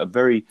 He's got a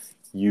very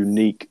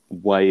unique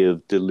way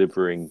of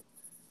delivering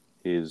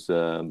his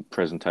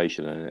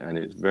presentation, and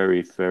it's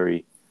very,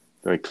 very,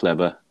 very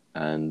clever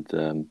and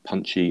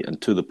punchy and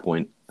to the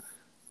point.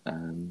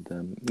 And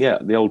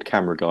the old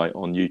camera guy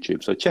on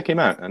YouTube. So check him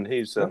out. And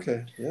he's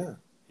okay. Yeah.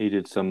 He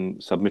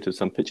submitted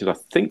some pictures, I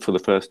think, for the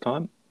first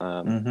time.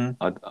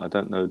 I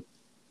don't know,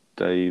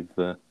 Dave.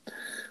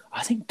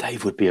 I think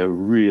Dave would be a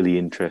really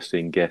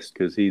interesting guest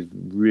because he's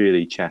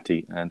really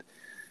chatty, and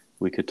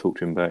we could talk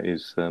to him about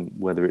his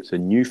whether it's a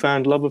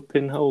newfound love of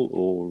pinhole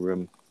or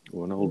an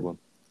old one.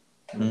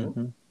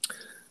 Mm-hmm.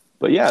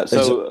 But yeah,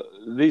 so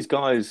these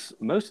guys,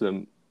 most of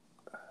them,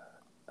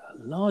 a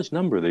large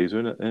number of these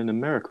are in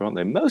America, aren't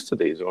they? Most of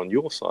these are on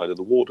your side of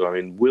the water.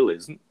 I mean, Will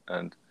isn't,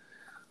 and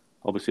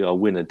obviously our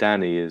winner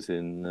Danny is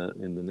in the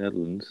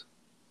Netherlands.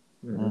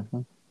 Mm-hmm.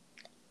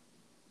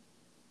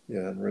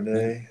 Yeah, and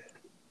Renee.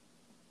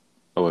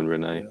 Oh, and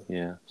Renee.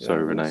 Yeah.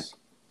 Sorry, Renee.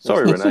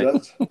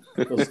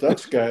 Those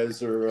Dutch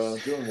guys are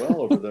doing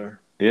well over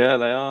there. Yeah,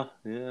 they are.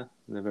 Yeah,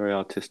 they're very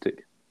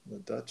artistic. The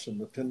Dutch and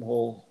the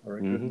pinhole are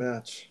a good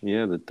match.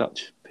 Yeah, the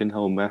Dutch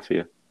pinhole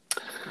mafia.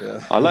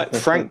 Yeah. I like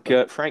Frank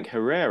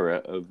Herrera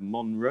of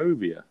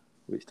Monrovia,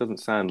 which doesn't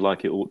sound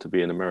like it ought to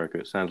be in America.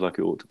 It sounds like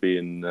it ought to be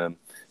in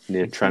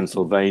near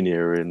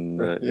Transylvania in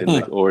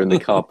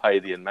the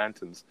Carpathian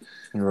Mountains.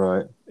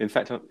 Right. In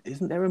fact,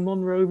 isn't there a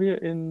Monrovia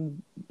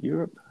in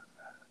Europe?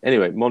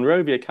 Anyway,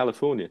 Monrovia,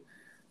 California.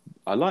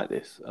 I like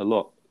this a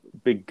lot.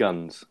 Big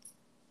guns.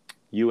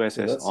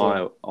 USS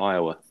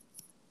Iowa.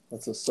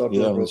 That's a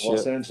suburb of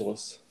Los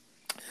Angeles.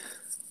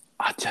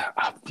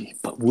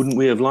 But wouldn't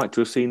we have liked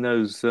to have seen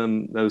those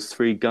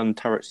 3 gun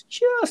turrets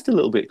just a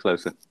little bit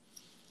closer,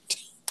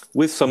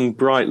 with some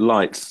bright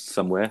lights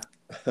somewhere,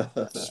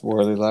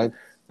 swirly light,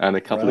 and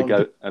a couple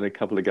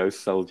of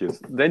ghost soldiers?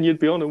 Then you'd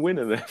be on a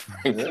winner there,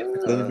 Frank. Yeah.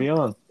 Then you'd be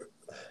on.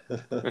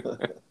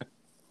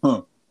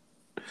 Huh.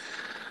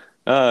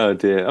 Oh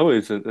dear! Oh,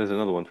 there's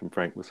another one from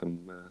Frank with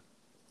some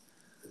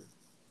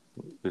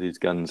with his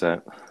guns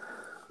out.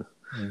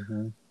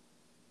 Mm-hmm.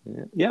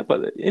 Yeah,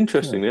 but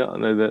interestingly, I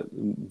know that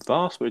the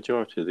vast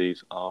majority of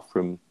these are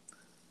from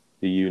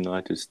the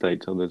United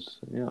States. There's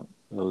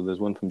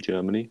one from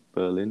Germany,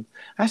 Berlin.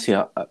 Actually,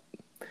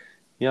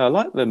 I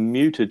like the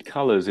muted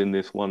colours in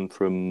this one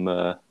from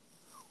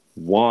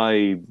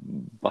Y.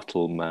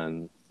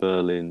 Buttelmann,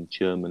 Berlin,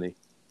 Germany.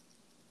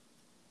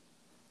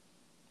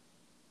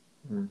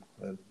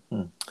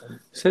 It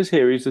says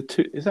here he's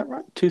is that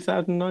right?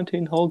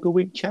 2019 Holger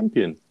Week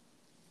champion.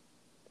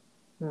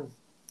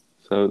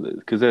 So,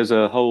 because there's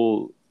a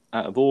whole,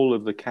 out of all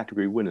of the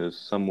category winners,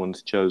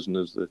 someone's chosen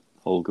as the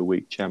Holger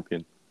Week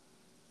champion.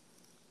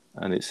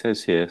 And it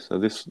says here, so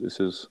this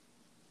is,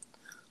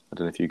 I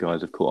don't know if you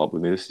guys have caught up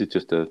with me. This is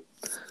just a,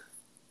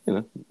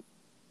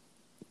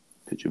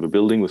 picture of a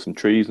building with some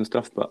trees and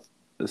stuff, but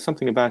there's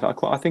something about it.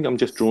 I think I'm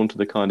just drawn to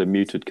the kind of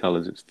muted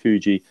colours. It's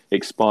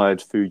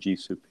expired Fuji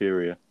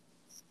Superior.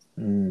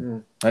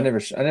 I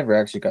never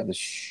actually got to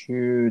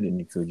shoot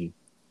any Fuji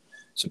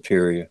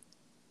Superior.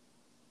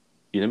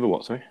 You never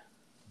what, sorry?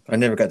 I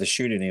never got to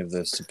shoot any of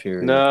the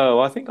Superior. No,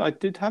 I think I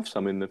did have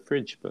some in the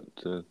fridge, but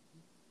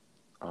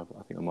I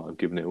think I might have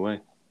given it away.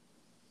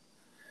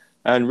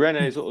 And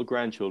Rene's little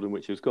grandchildren,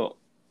 which has got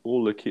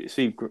all the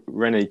see,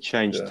 Rene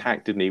changed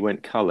tack, didn't he?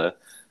 Went colour,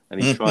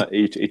 and he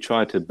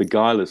tried to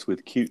beguile us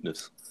with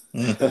cuteness.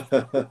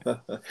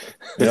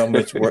 It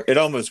almost worked. It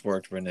almost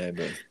worked, Rene,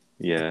 but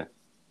yeah.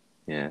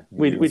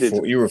 We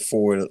did. You were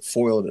foiled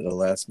at the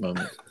last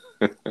moment.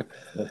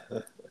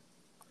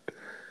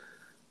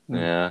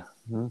 Yeah.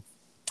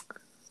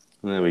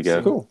 There we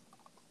go. Cool.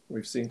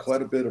 We've seen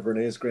quite a bit of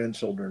Rene's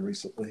grandchildren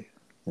recently.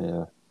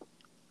 Yeah.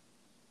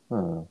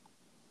 So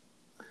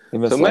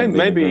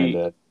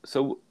maybe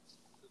so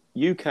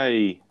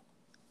UK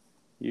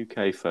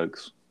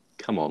folks,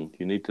 come on,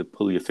 you need to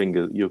pull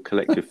your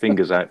collective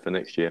fingers out for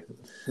next year.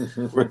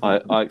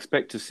 I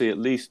expect to see at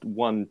least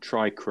one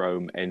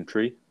trichrome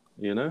entry,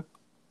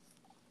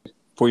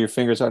 Pull your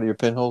fingers out of your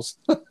pinholes.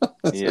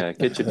 Yeah,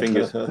 get your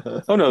fingers.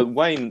 Oh no,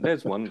 Wayne,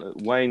 there's one.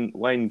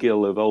 Wayne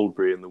Gill of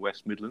Oldbury in the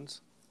West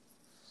Midlands.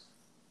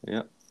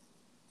 Yeah.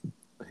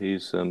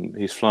 He's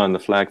flying the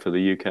flag for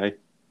the UK.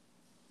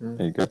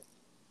 There you go.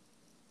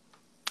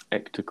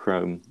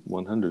 Ektachrome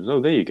 100.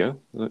 Oh, there you go.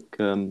 Look,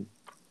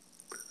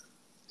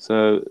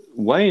 so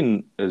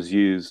Wayne has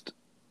used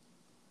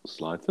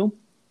slide film.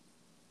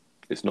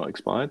 It's not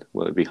expired.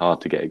 Well, it'd be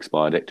hard to get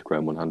expired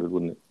Ektachrome 100,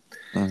 wouldn't it?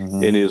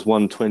 Mm-hmm. In his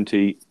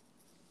 120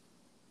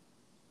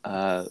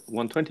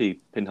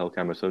 pinhole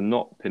camera, so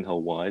not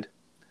pinhole wide.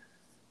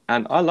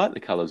 And I like the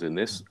colours in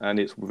this, and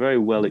it's very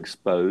well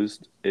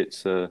exposed.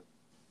 It's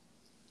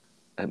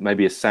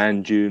maybe a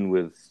sand dune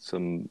with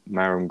some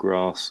marram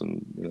grass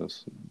and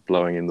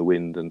blowing in the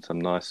wind, and some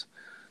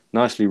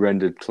nicely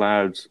rendered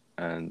clouds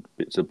and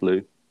bits of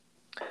blue.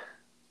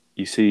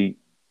 You see,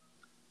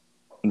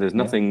 there's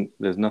nothing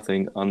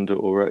under,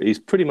 or he's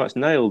pretty much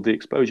nailed the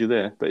exposure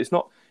there. But it's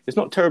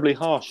not terribly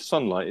harsh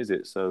sunlight, is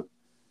it? So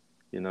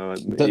it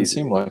doesn't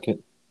seem like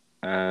it.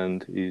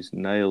 And he's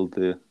nailed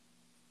the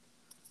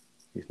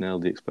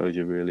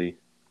exposure really,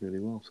 really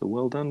well. So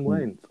well done,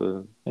 Wayne.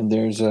 And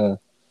there's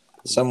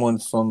someone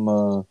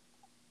from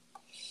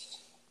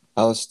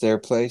Alistair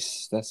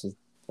Place. That's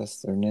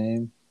their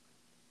name.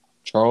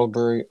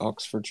 Charlbury,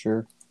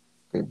 Oxfordshire,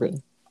 Great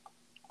Britain.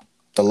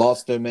 The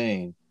Lost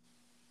Domain.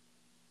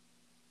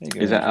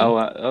 Is that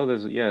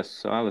there's yes.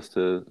 So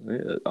Alistair.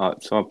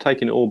 So I'm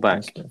taking it all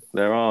back. Alistair.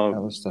 There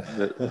are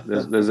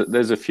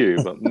there's a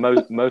few, but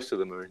most of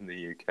them are in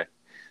the UK.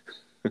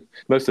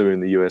 Most of them are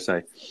in the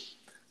USA.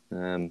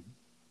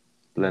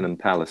 Blenheim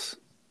Palace.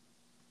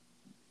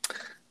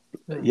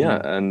 Yeah,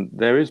 and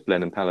there is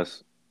Blenheim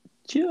Palace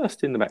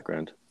just in the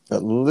background.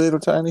 That little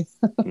tiny.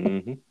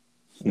 Mm-hmm.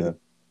 Yeah.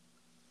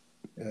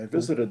 I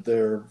visited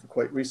there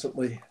quite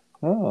recently.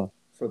 Oh.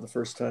 For the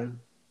first time.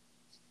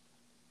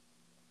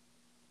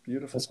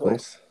 Beautiful That's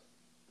place.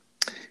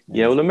 Cool.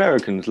 Yeah, well,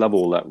 Americans love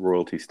all that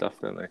royalty stuff,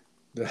 don't they?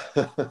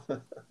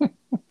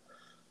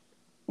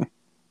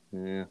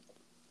 Yeah.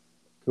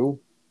 Cool.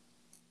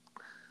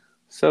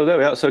 So there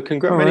we are. So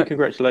many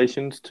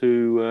congratulations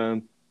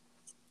to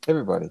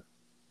everybody.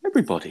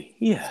 Everybody,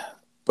 yeah.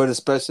 But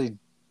especially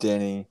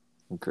Danny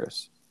and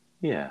Chris.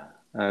 Yeah,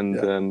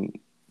 and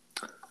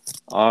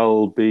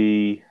I'll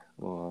be.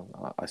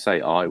 Well, I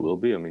say I will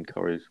be. I mean,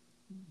 Corrie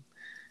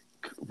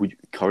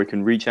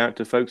can reach out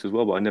to folks as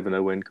well, but I never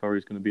know when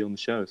Corrie's going to be on the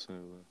show. So,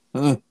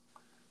 but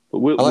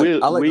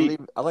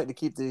I like to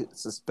keep the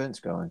suspense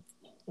going.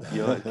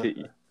 You like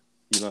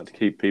to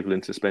keep people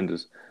in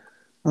suspenders.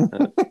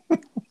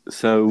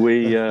 So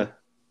we'll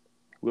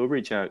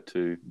reach out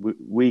to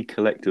we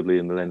collectively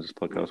in the Lenses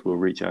podcast. We'll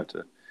reach out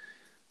to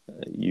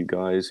you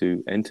guys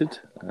who entered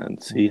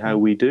and see how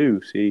we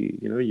do. See,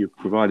 you've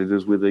provided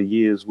us with a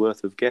year's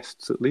worth of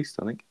guests at least,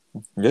 I think.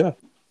 Yeah.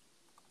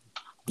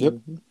 Yep.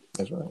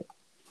 That's right.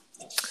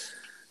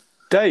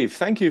 Dave,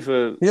 thank you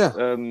for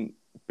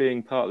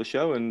being part of the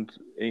show and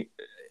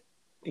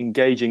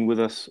engaging with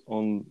us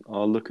on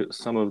our look at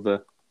some of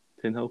the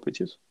pinhole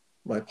pictures.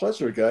 My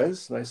pleasure,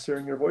 guys. Nice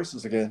hearing your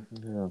voices again.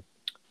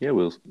 Yeah,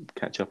 we'll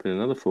catch up in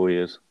another 4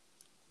 years.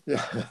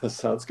 Yeah,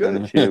 sounds good.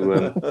 And if you,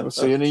 we'll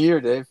see you in a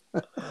year, Dave.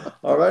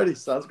 All righty,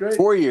 sounds great.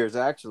 4 years,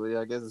 actually,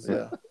 I guess.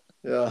 Yeah.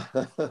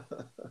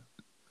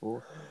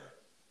 4.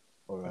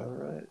 All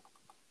right.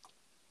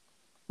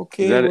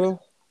 Okay. Are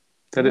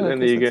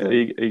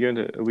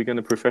we going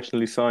to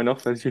professionally sign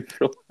off as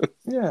usual?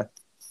 Yeah,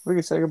 we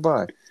can say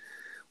goodbye.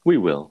 We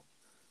will.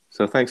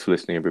 So thanks for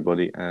listening,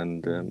 everybody,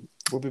 and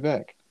we'll be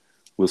back.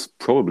 We'll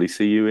probably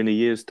see you in a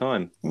year's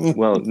time.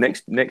 Well,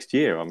 next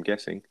year, I'm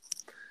guessing.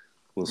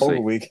 We'll see.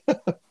 A week.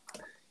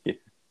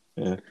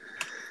 Yeah.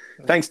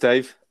 Thanks,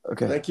 Dave.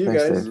 Okay. Thank you,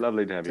 Thanks, guys. Dave.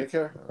 Lovely to have you. Take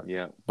care.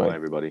 Yeah. Bye. Bye,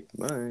 everybody.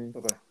 Bye.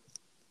 Bye-bye.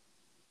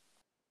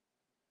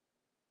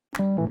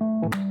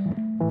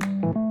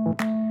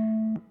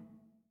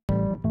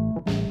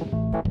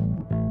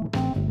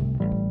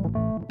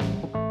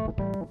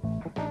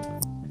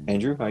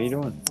 Andrew, how you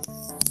doing?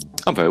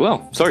 I'm very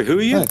well. Sorry, who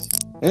are you? Nice.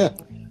 Yeah.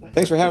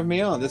 Thanks for having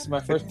me on. This is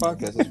my first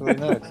podcast. It's really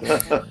nice.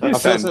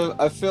 You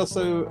I feel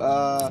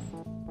so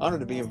honored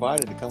to be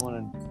invited to come on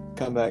and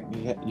come back.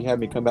 You had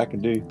me come back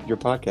and do your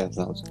podcast.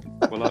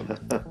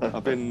 Well,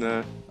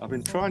 I've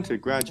been trying to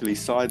gradually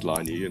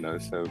sideline you,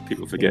 so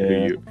people forget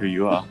Yeah. who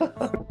you are.